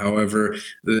reasons. However,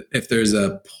 if there's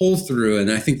a pull through,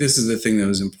 and I think this is the thing that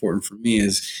was important for me,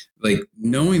 is like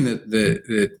knowing that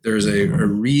there's a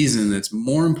reason that's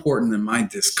more important than my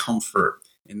discomfort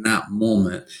in that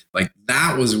moment. Like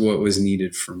that was what was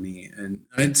needed for me. And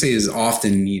I'd say is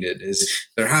often needed is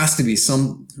there has to be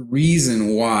some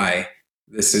reason why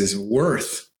this is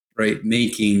worth, right,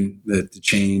 making the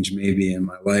change maybe in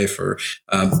my life, or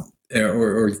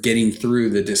getting through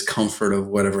the discomfort of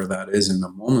whatever that is in the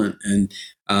moment. And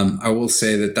I will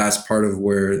say that that's part of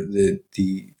where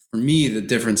for me, the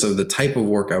difference of the type of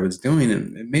work I was doing,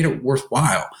 and it made it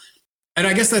worthwhile. And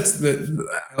I guess I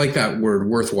like that word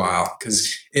worthwhile,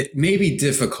 because it may be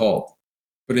difficult,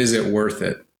 but is it worth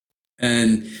it?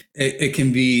 And it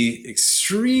can be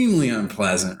extremely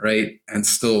unpleasant, right? And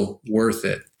still worth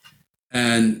it.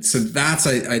 And so that's,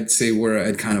 I'd say, where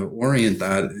I'd kind of orient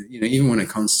that, even when it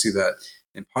comes to that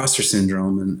imposter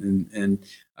syndrome and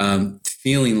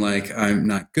feeling like I'm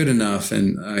not good enough.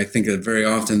 And I think that very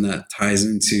often that ties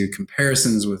into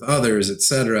comparisons with others, et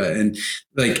cetera. And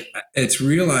like, it's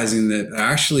realizing that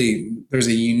actually there's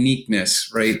a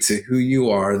uniqueness, right, to who you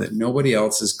are that nobody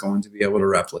else is going to be able to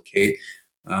replicate.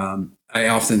 I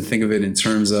often think of it in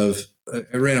terms of,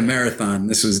 I ran a marathon.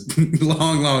 This was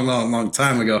long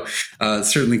time ago.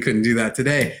 Certainly couldn't do that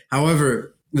today.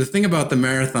 However, the thing about the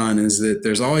marathon is that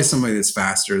there's always somebody that's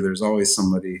faster. There's always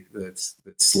somebody that's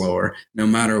slower. No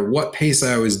matter what pace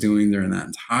I was doing during that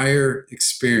entire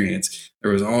experience,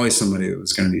 there was always somebody that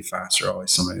was going to be faster,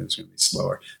 always somebody that was going to be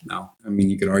slower. Now, I mean,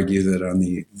 you could argue that on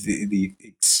the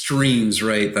extremes,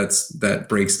 right, that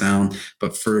breaks down.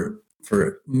 But for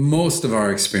most of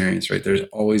our experience, right, there's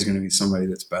always going to be somebody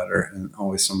that's better and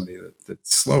always somebody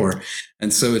that's slower.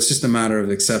 And so it's just a matter of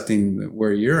accepting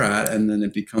where you're at. And then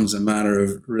it becomes a matter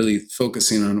of really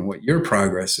focusing on what your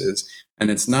progress is.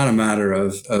 And it's not a matter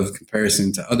of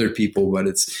comparison to other people, but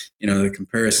it's, the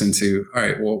comparison to, all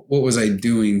right, well, what was I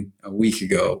doing a week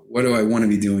ago? What do I want to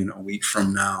be doing a week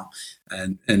from now?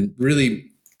 And really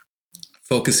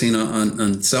focusing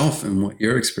on self and what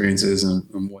your experience is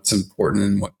and what's important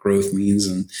and what growth means.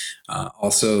 And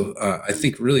also, I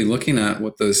think really looking at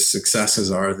what those successes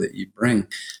are that you bring.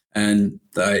 And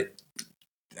I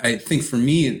think for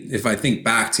me, if I think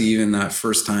back to even that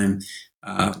first time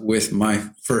with my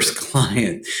first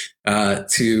client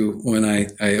to when I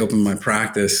opened my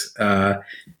practice, well,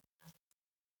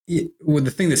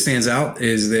 the thing that stands out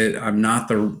is that I'm not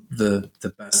the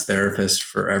best therapist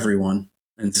for everyone.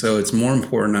 And so it's more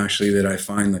important actually that I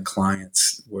find the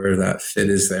clients where that fit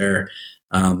is there,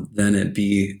 than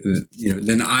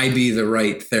I be the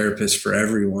right therapist for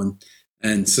everyone.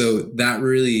 And so that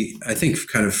really, I think,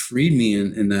 kind of freed me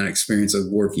in that experience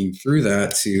of working through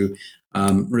that to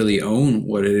really own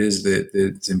what it is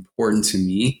that's important to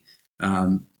me.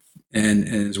 And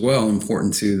as well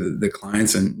important to the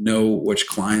clients, and know which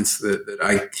clients that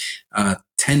I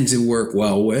tend to work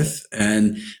well with.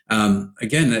 And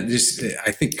again, that just,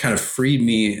 I think, kind of freed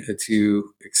me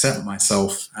to accept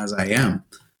myself as I am.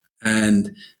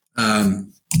 And,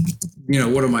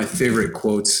 one of my favorite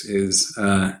quotes is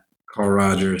Carl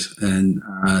Rogers, and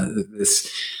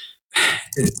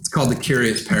it's called The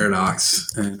Curious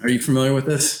Paradox. And are you familiar with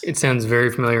this? It sounds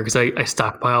very familiar because I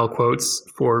stockpile quotes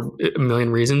for a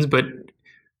million reasons, but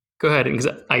go ahead, because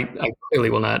I clearly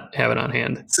will not have it on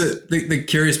hand. So the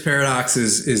curious paradox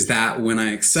is that when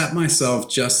I accept myself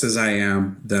just as I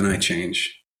am, then I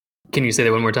change. Can you say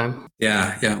that one more time?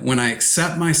 Yeah, yeah. When I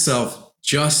accept myself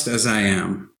just as I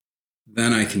am,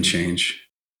 then I can change.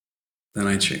 Then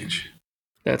I change.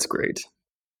 That's great.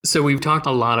 So we've talked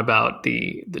a lot about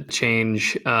the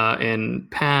change in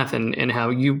path and how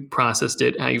you processed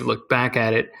it, how you looked back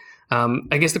at it.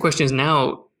 I guess the question is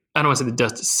now. I don't want to say the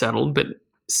dust is settled, but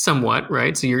somewhat,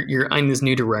 right? So you're in this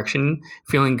new direction,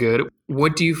 feeling good.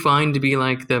 What do you find to be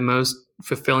like the most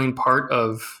fulfilling part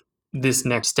of this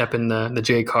next step in the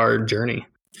J Karr journey?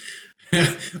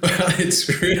 Well, it's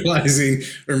realizing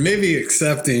or maybe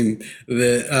accepting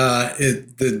that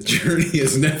the journey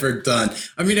is never done.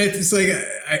 I mean, it's like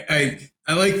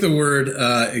I like the word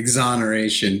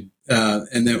exoneration,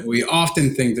 and that we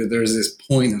often think that there's this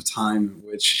point of time in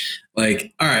which,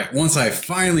 like, all right, once I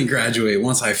finally graduate,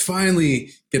 once I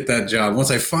finally get that job, once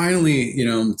I finally,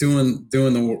 doing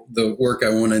the work I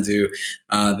want to do,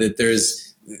 that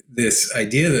there's this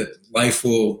idea that life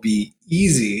will be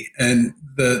easy. And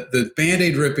the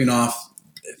Band-Aid ripping off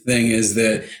thing is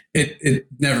that it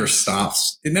never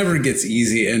stops. It never gets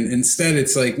easy. And instead,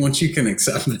 it's like once you can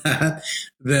accept that,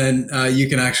 then you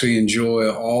can actually enjoy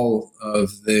all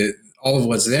of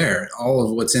what's there, all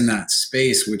of what's in that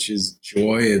space, which is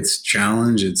joy, it's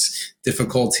challenge, it's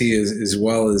difficulty, as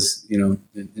well as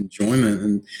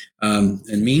enjoyment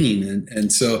and meaning.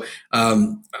 And so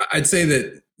I'd say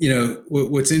that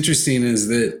what's interesting is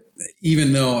that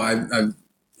even though I've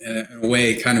in a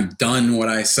way kind of done what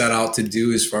I set out to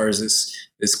do as far as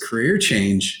this career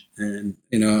change, and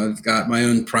I've got my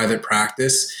own private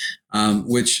practice,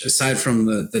 which aside from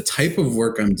the type of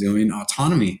work I'm doing,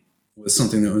 autonomy was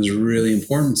something that was really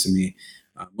important to me.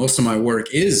 Most of my work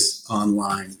is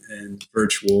online and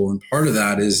virtual, and part of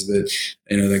that is that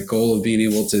that goal of being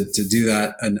able to do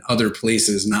that in other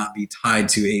places, not be tied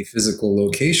to a physical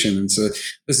location. And so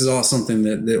this is all something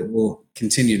that will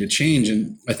continue to change.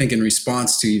 And I think in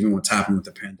response to even what's happened with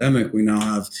the pandemic, we now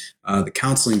have the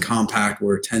counseling compact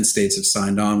where 10 states have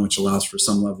signed on, which allows for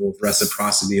some level of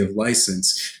reciprocity of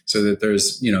license, so that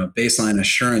there's baseline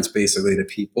assurance basically to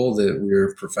people that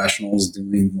we're professionals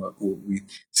doing what we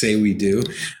say we do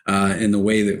in the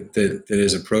way that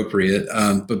is appropriate,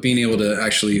 but being able to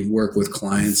actually work with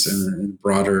clients in a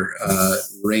broader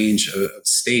range of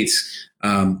states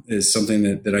is something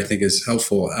that I think is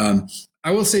helpful. I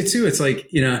will say too, it's like,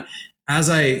 as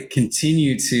I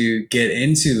continue to get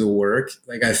into the work,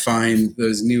 like I find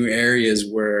those new areas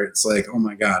where it's like, oh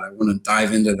my God, I want to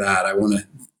dive into that. I want to,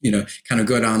 kind of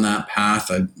go down that path.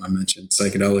 I mentioned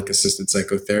psychedelic assisted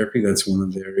psychotherapy. That's one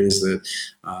of the areas that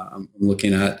I'm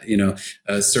looking at,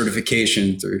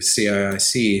 certification through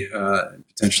CIIC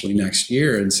potentially next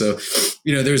year. And so,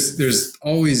 there's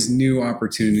always new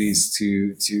opportunities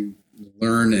to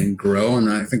learn and grow.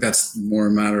 And I think that's more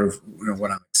a matter of what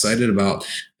I'm excited about.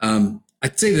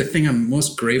 I'd say the thing I'm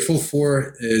most grateful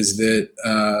for is that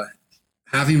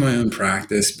having my own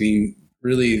practice, being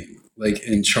really like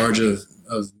in charge of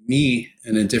me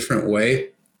in a different way.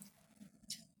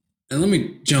 And let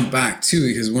me jump back too,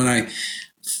 because when I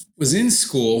was in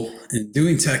school and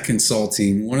doing tech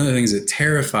consulting, one of the things that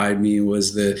terrified me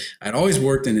was that I'd always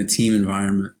worked in a team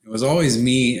environment. It was always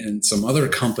me and some other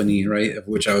company, right, of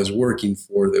which I was working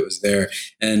for that was there,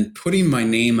 and putting my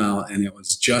name out, and it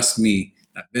was just me.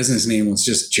 That business name was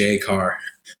just J Karr.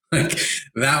 Like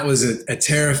that was a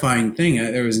terrifying thing.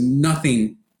 There was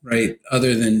nothing right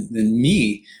other than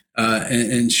me.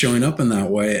 And showing up in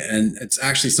that way. And it's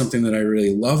actually something that I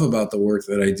really love about the work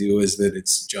that I do, is that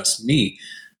it's just me.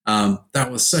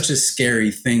 That was such a scary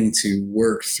thing to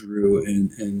work through,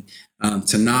 and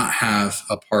to not have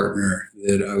a partner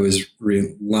that I was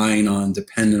relying on,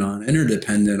 dependent on,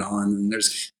 interdependent on. And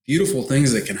there's beautiful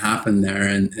things that can happen there.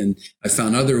 And I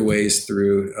found other ways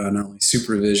through not only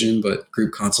supervision, but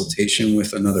group consultation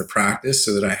with another practice,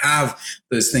 so that I have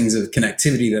those things of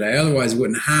connectivity that I otherwise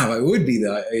wouldn't have. I would be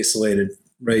the isolated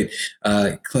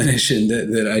clinician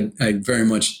that I very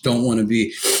much don't want to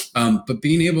be. But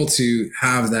being able to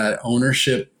have that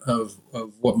ownership of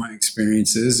what my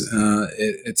experience is,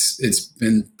 it's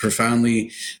been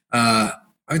profoundly,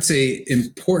 I'd say,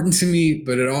 important to me,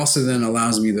 but it also then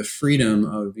allows me the freedom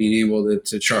of being able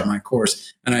to chart my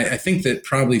course. And I think that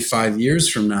probably 5 years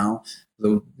from now,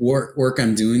 the work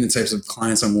I'm doing, the types of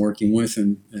clients I'm working with,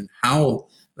 and how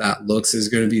that looks is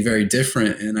going to be very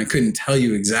different. And I couldn't tell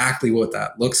you exactly what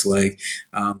that looks like,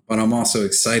 but I'm also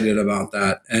excited about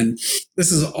that. And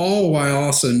this is all while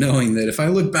also knowing that if I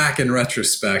look back in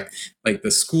retrospect, like the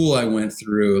school I went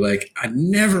through, like I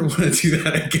never want to do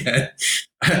that again.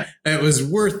 It was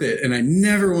worth it, and I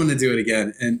never want to do it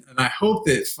again. And I hope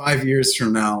that 5 years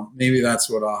from now, maybe that's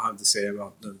what I'll have to say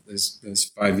about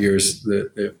those 5 years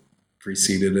that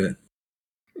preceded it.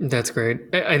 That's great.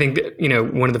 I think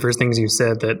that, one of the first things you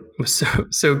said that was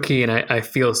so key, and I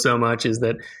feel so much is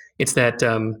that it's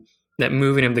that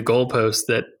moving of the goalposts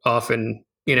that often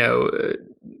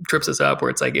trips us up. Where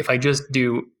it's like if I just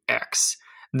do X,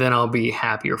 then I'll be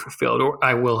happy or fulfilled, or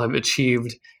I will have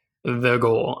achieved the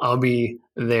goal. I'll be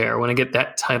there when I get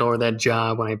that title or that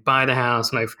job, when I buy the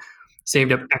house, when I've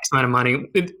saved up X amount of money.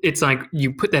 It's like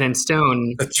you put that in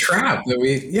stone. A trap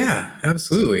that yeah,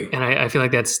 absolutely. And I feel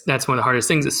like that's one of the hardest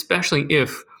things, especially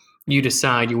if you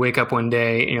decide you wake up one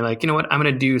day and you're like, you know what, I'm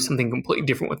going to do something completely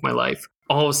different with my life.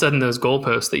 All of a sudden, those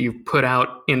goalposts that you put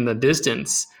out in the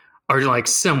distance are like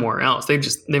somewhere else.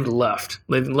 They've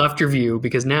left your view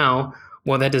because now,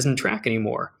 well, that doesn't track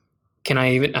anymore.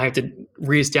 I have to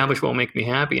reestablish what will make me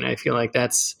happy. And I feel like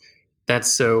that's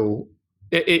so,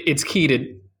 it's key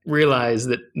to realize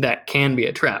that can be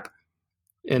a trap.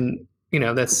 And,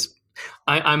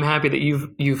 I'm happy that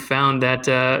you've found that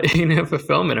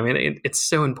fulfillment. I mean, it's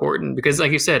so important because,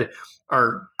 like you said,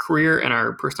 our career and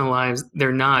our personal lives,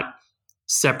 they're not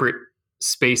separate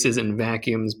spaces and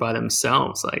vacuums by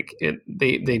themselves. Like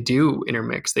they do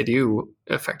intermix. They do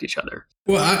affect each other.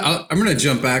 Well, I'm going to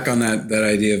jump back on that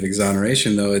idea of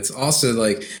exoneration, though. It's also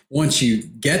like once you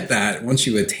get that, once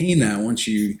you attain that, once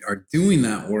you are doing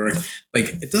that work, like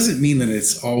it doesn't mean that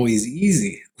it's always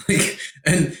easy. Like,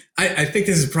 and I think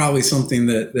this is probably something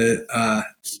that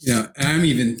I'm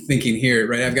even thinking here,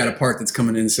 right? I've got a part that's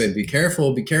coming in and said, be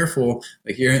careful, be careful.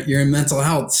 Like you're in mental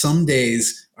health. Some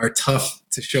days are tough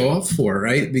to show up for,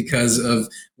 right? Because of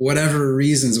whatever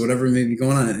reasons, whatever may be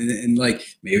going on. And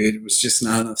like, maybe it was just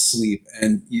not enough sleep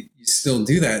and you still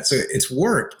do that. So it's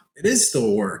work. It is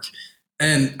still work.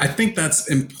 And I think that's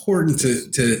important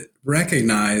to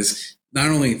recognize, not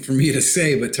only for me to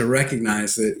say, but to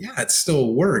recognize that, yeah, it's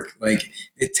still work. Like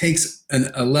it takes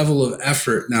a level of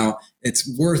effort. Now it's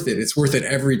worth it. It's worth it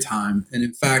every time. And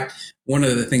in fact, one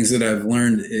of the things that I've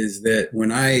learned is that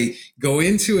when I go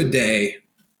into a day,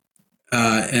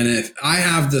 and if I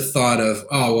have the thought of,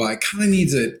 oh, well, I kind of need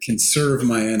to conserve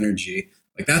my energy,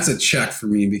 like that's a check for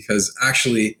me because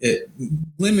actually it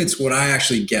limits what I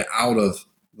actually get out of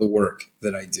the work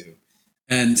that I do.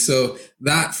 And so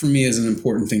that for me is an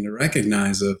important thing to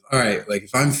recognize of, all right, like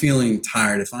if I'm feeling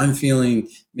tired, if I'm feeling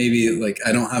maybe like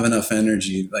I don't have enough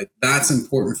energy, like that's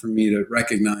important for me to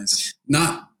recognize,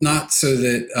 not so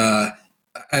that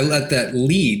I let that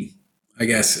lead, I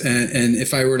guess. And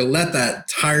if I were to let that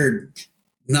tired,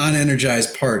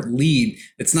 non-energized part lead,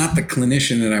 it's not the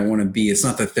clinician that I want to be. It's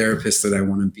not the therapist that I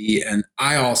want to be. And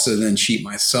I also then cheat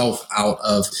myself out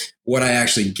of what I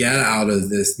actually get out of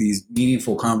these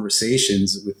meaningful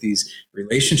conversations with these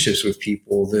relationships with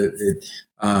people that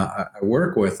I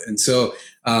work with. And so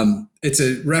it's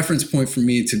a reference point for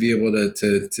me to be able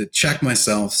to check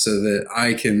myself so that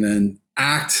I can then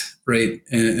act right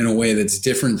in a way that's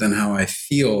different than how I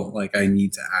feel like I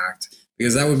need to act,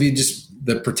 because that would be just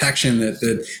the protection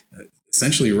that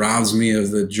essentially robs me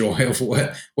of the joy of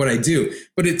what I do.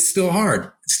 But it's still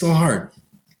hard. It's still hard.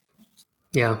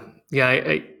 Yeah.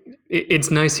 Yeah. It's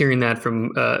nice hearing that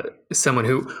from someone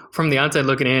who, from the outside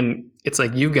looking in, it's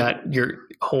like you've got your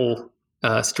whole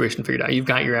situation figured out. You've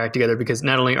got your act together because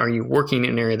not only are you working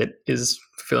in an area that is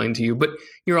fulfilling to you, but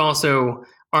you're also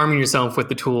arming yourself with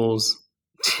the tools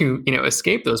to,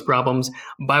 escape those problems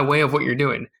by way of what you're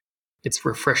doing. It's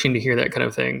refreshing to hear that kind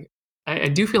of thing. I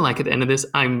do feel like at the end of this,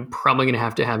 I'm probably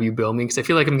going to have you bill me because I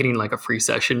feel like I'm getting like a free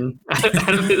session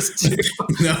out of this too.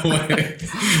 No way.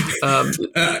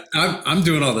 I'm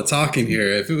doing all the talking here.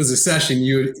 If it was a session,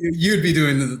 you'd be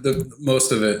doing the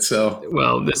most of it. So,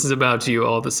 well, this is about you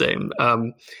all the same.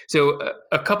 So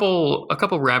a couple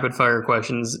rapid fire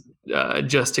questions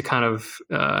just to kind of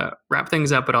wrap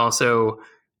things up, but also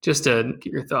just to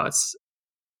get your thoughts.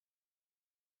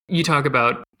 You talk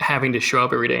about having to show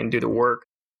up every day and do the work.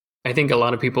 I think a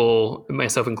lot of people,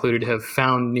 myself included, have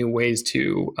found new ways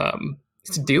to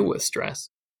deal with stress.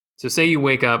 So say you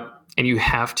wake up and you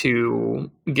have to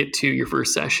get to your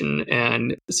first session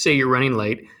and say you're running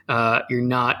late, you're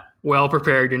not well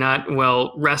prepared, you're not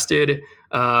well rested,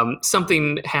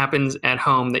 something happens at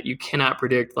home that you cannot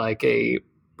predict, like a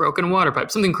broken water pipe,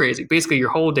 something crazy. Basically, your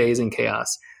whole day is in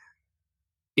chaos.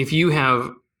 If you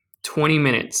have 20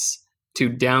 minutes to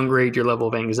downgrade your level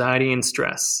of anxiety and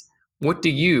stress, what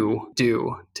do you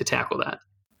do to tackle that?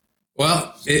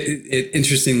 Well, it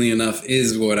interestingly enough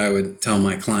is what I would tell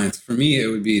my clients. For me, it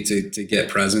would be to get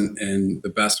present. And the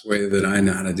best way that I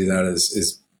know how to do that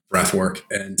is breath work.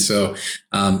 And so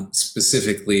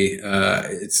specifically,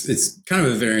 it's kind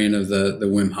of a variant of the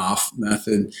Wim Hof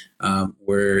method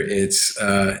where it's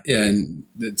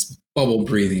bubble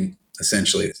breathing,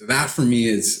 essentially. So that for me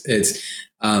it's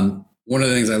One of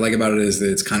the things I like about it is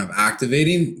that it's kind of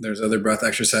activating. There's other breath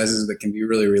exercises that can be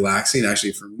really relaxing.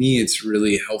 Actually, for me, it's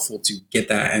really helpful to get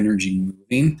that energy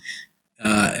moving.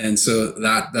 And so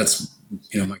that's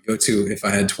my go-to if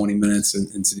I had 20 minutes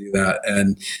and to do that.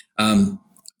 And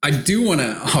I do want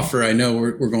to offer, I know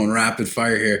we're going rapid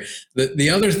fire here. The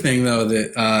other thing though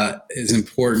that is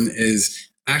important is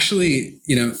actually,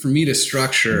 for me to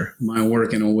structure my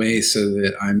work in a way so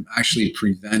that I'm actually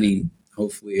preventing,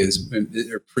 hopefully,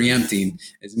 or preempting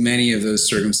as many of those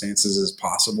circumstances as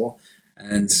possible.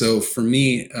 And so for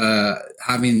me,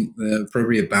 having the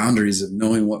appropriate boundaries of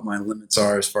knowing what my limits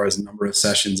are as far as the number of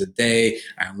sessions a day,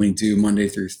 I only do Monday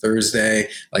through Thursday,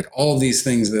 like all these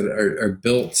things that are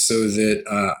built so that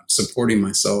I'm supporting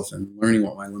myself and learning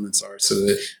what my limits are so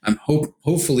that I'm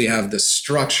hopefully have the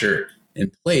structure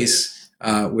in place,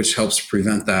 which helps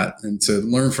prevent that and to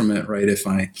learn from it, right? If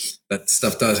that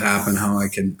stuff does happen, how I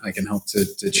can help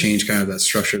to change kind of that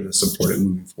structure to support it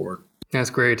moving forward. That's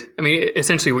great. I mean,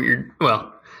 essentially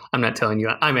I'm not telling you,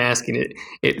 I'm asking it.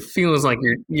 It feels like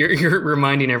you're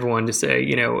reminding everyone to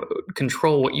say,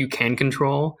 control what you can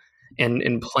control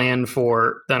and plan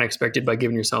for the unexpected by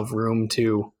giving yourself room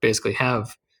to basically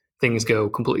have things go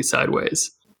completely sideways.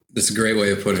 That's a great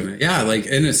way of putting it. Yeah, like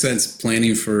in a sense,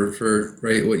 planning for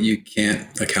right what you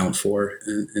can't account for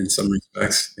in some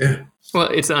respects. Yeah. Well,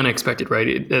 it's the unexpected,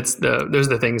 right? Those are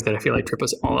the things that I feel like trip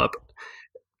us all up.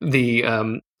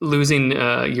 The losing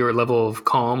your level of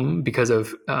calm because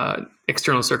of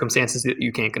external circumstances that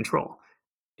you can't control.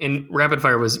 And rapid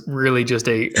fire was really just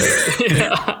a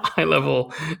high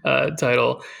level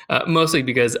title, mostly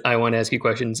because I want to ask you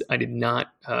questions I did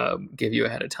not give you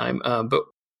ahead of time. But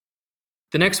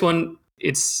the next one,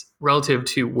 it's relative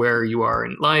to where you are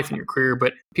in life and your career.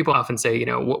 But people often say,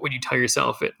 what would you tell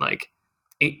yourself at like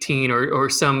 18 or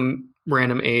some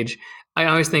random age? I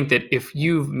always think that if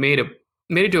you've made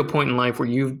it to a point in life where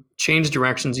you've changed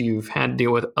directions, you've had to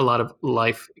deal with a lot of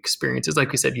life experiences.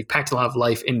 Like we said, you've packed a lot of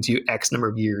life into X number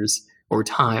of years or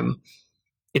time.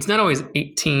 It's not always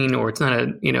 18 or it's not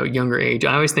a younger age.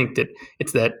 I always think that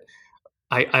it's that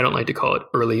I don't like to call it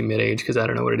early mid-age because I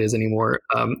don't know what it is anymore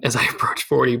as I approach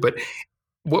 40. But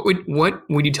what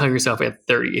would you tell yourself at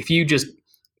 30 if you just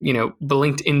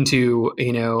blinked into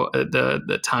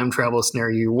the time travel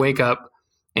scenario? You wake up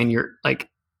and you're like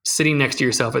sitting next to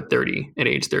yourself at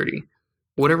age 30,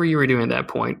 whatever you were doing at that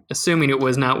point, assuming it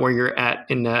was not where you're at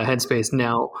in headspace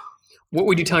now, what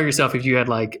would you tell yourself if you had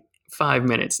like 5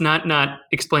 minutes? Not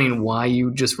explaining why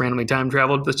you just randomly time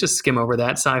traveled. Let's just skim over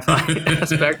that sci-fi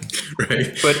aspect.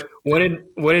 Right. But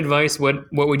what advice? What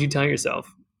would you tell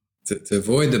yourself? To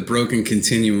avoid the broken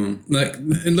continuum.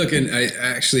 And I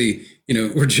actually,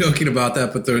 we're joking about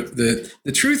that, but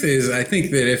the truth is, I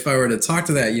think that if I were to talk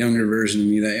to that younger version of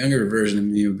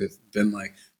me would have been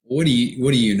like, what do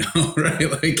you know,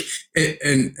 right? Like,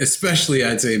 and especially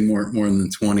I'd say more in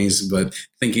the 20s, but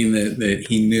thinking that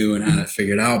he knew and had it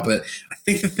figured out. But I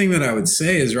think the thing that I would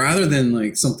say is rather than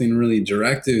like something really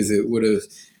directive that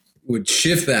would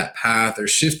shift that path or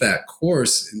shift that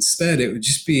course, instead it would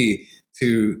just be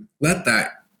to let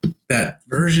that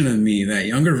version of me, that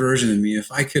younger version of me,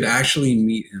 if I could actually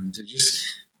meet him, to just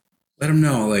let him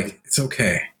know, like, it's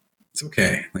okay. It's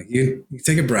okay. Like you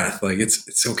take a breath, like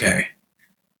it's okay.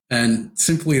 And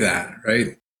simply that,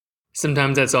 right?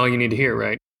 Sometimes that's all you need to hear,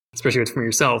 right? Especially if it's from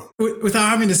yourself. Without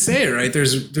having to say it, right?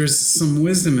 There's some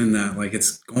wisdom in that. Like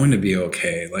it's going to be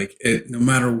okay. Like no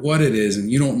matter what it is,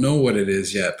 and you don't know what it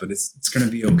is yet, but it's going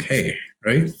to be okay,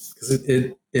 right? Because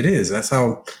it is. That's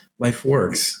how life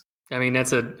works. I mean,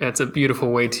 that's a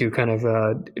beautiful way to kind of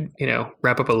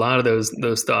wrap up a lot of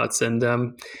those thoughts. And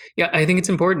I think it's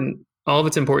important. All of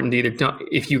it's important to either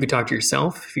if you could talk to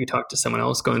yourself, if you could talk to someone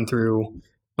else going through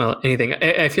anything.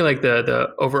 I feel like the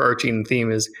overarching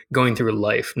theme is going through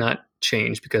life, not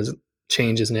change, because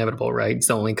change is inevitable, right? It's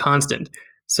the only constant.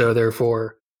 So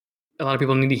therefore, a lot of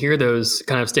people need to hear those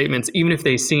kind of statements, even if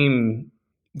they seem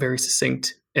very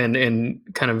succinct and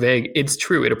kind of vague. It's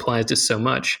true. It applies to so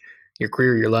much. Your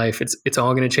career, your life, it's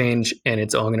all going to change and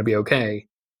it's all going to be okay.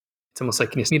 It's almost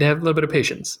like you just need to have a little bit of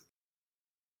patience.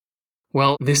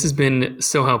 Well, this has been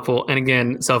so helpful. And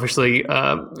again, selfishly,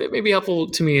 it may be helpful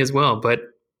to me as well. But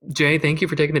Jay, thank you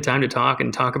for taking the time to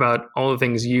talk about all the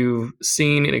things you've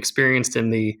seen and experienced in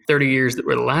the 30 years that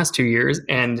were the last 2 years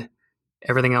and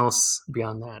everything else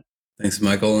beyond that. Thanks,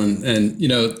 Michael. And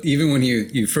even when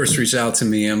you first reached out to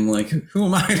me, I'm like, who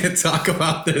am I to talk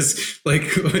about this? Like,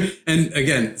 and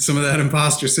again, some of that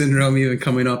imposter syndrome even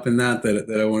coming up in that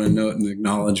I want to note and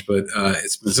acknowledge. But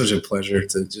it's been such a pleasure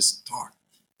to just talk.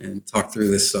 and talk through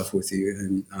this stuff with you.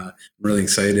 And I'm really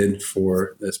excited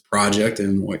for this project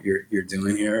and what you're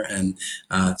doing here. And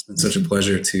it's been such a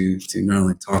pleasure to not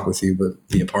only talk with you, but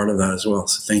be a part of that as well.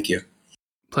 So thank you.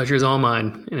 Pleasure is all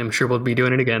mine, and I'm sure we'll be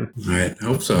doing it again. All right. I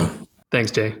hope so.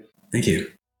 Thanks, Jay. Thank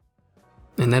you.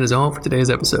 And that is all for today's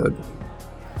episode.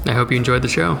 I hope you enjoyed the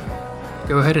show.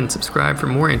 Go ahead and subscribe for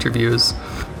more interviews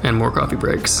and more coffee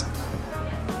breaks.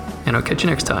 And I'll catch you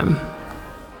next time.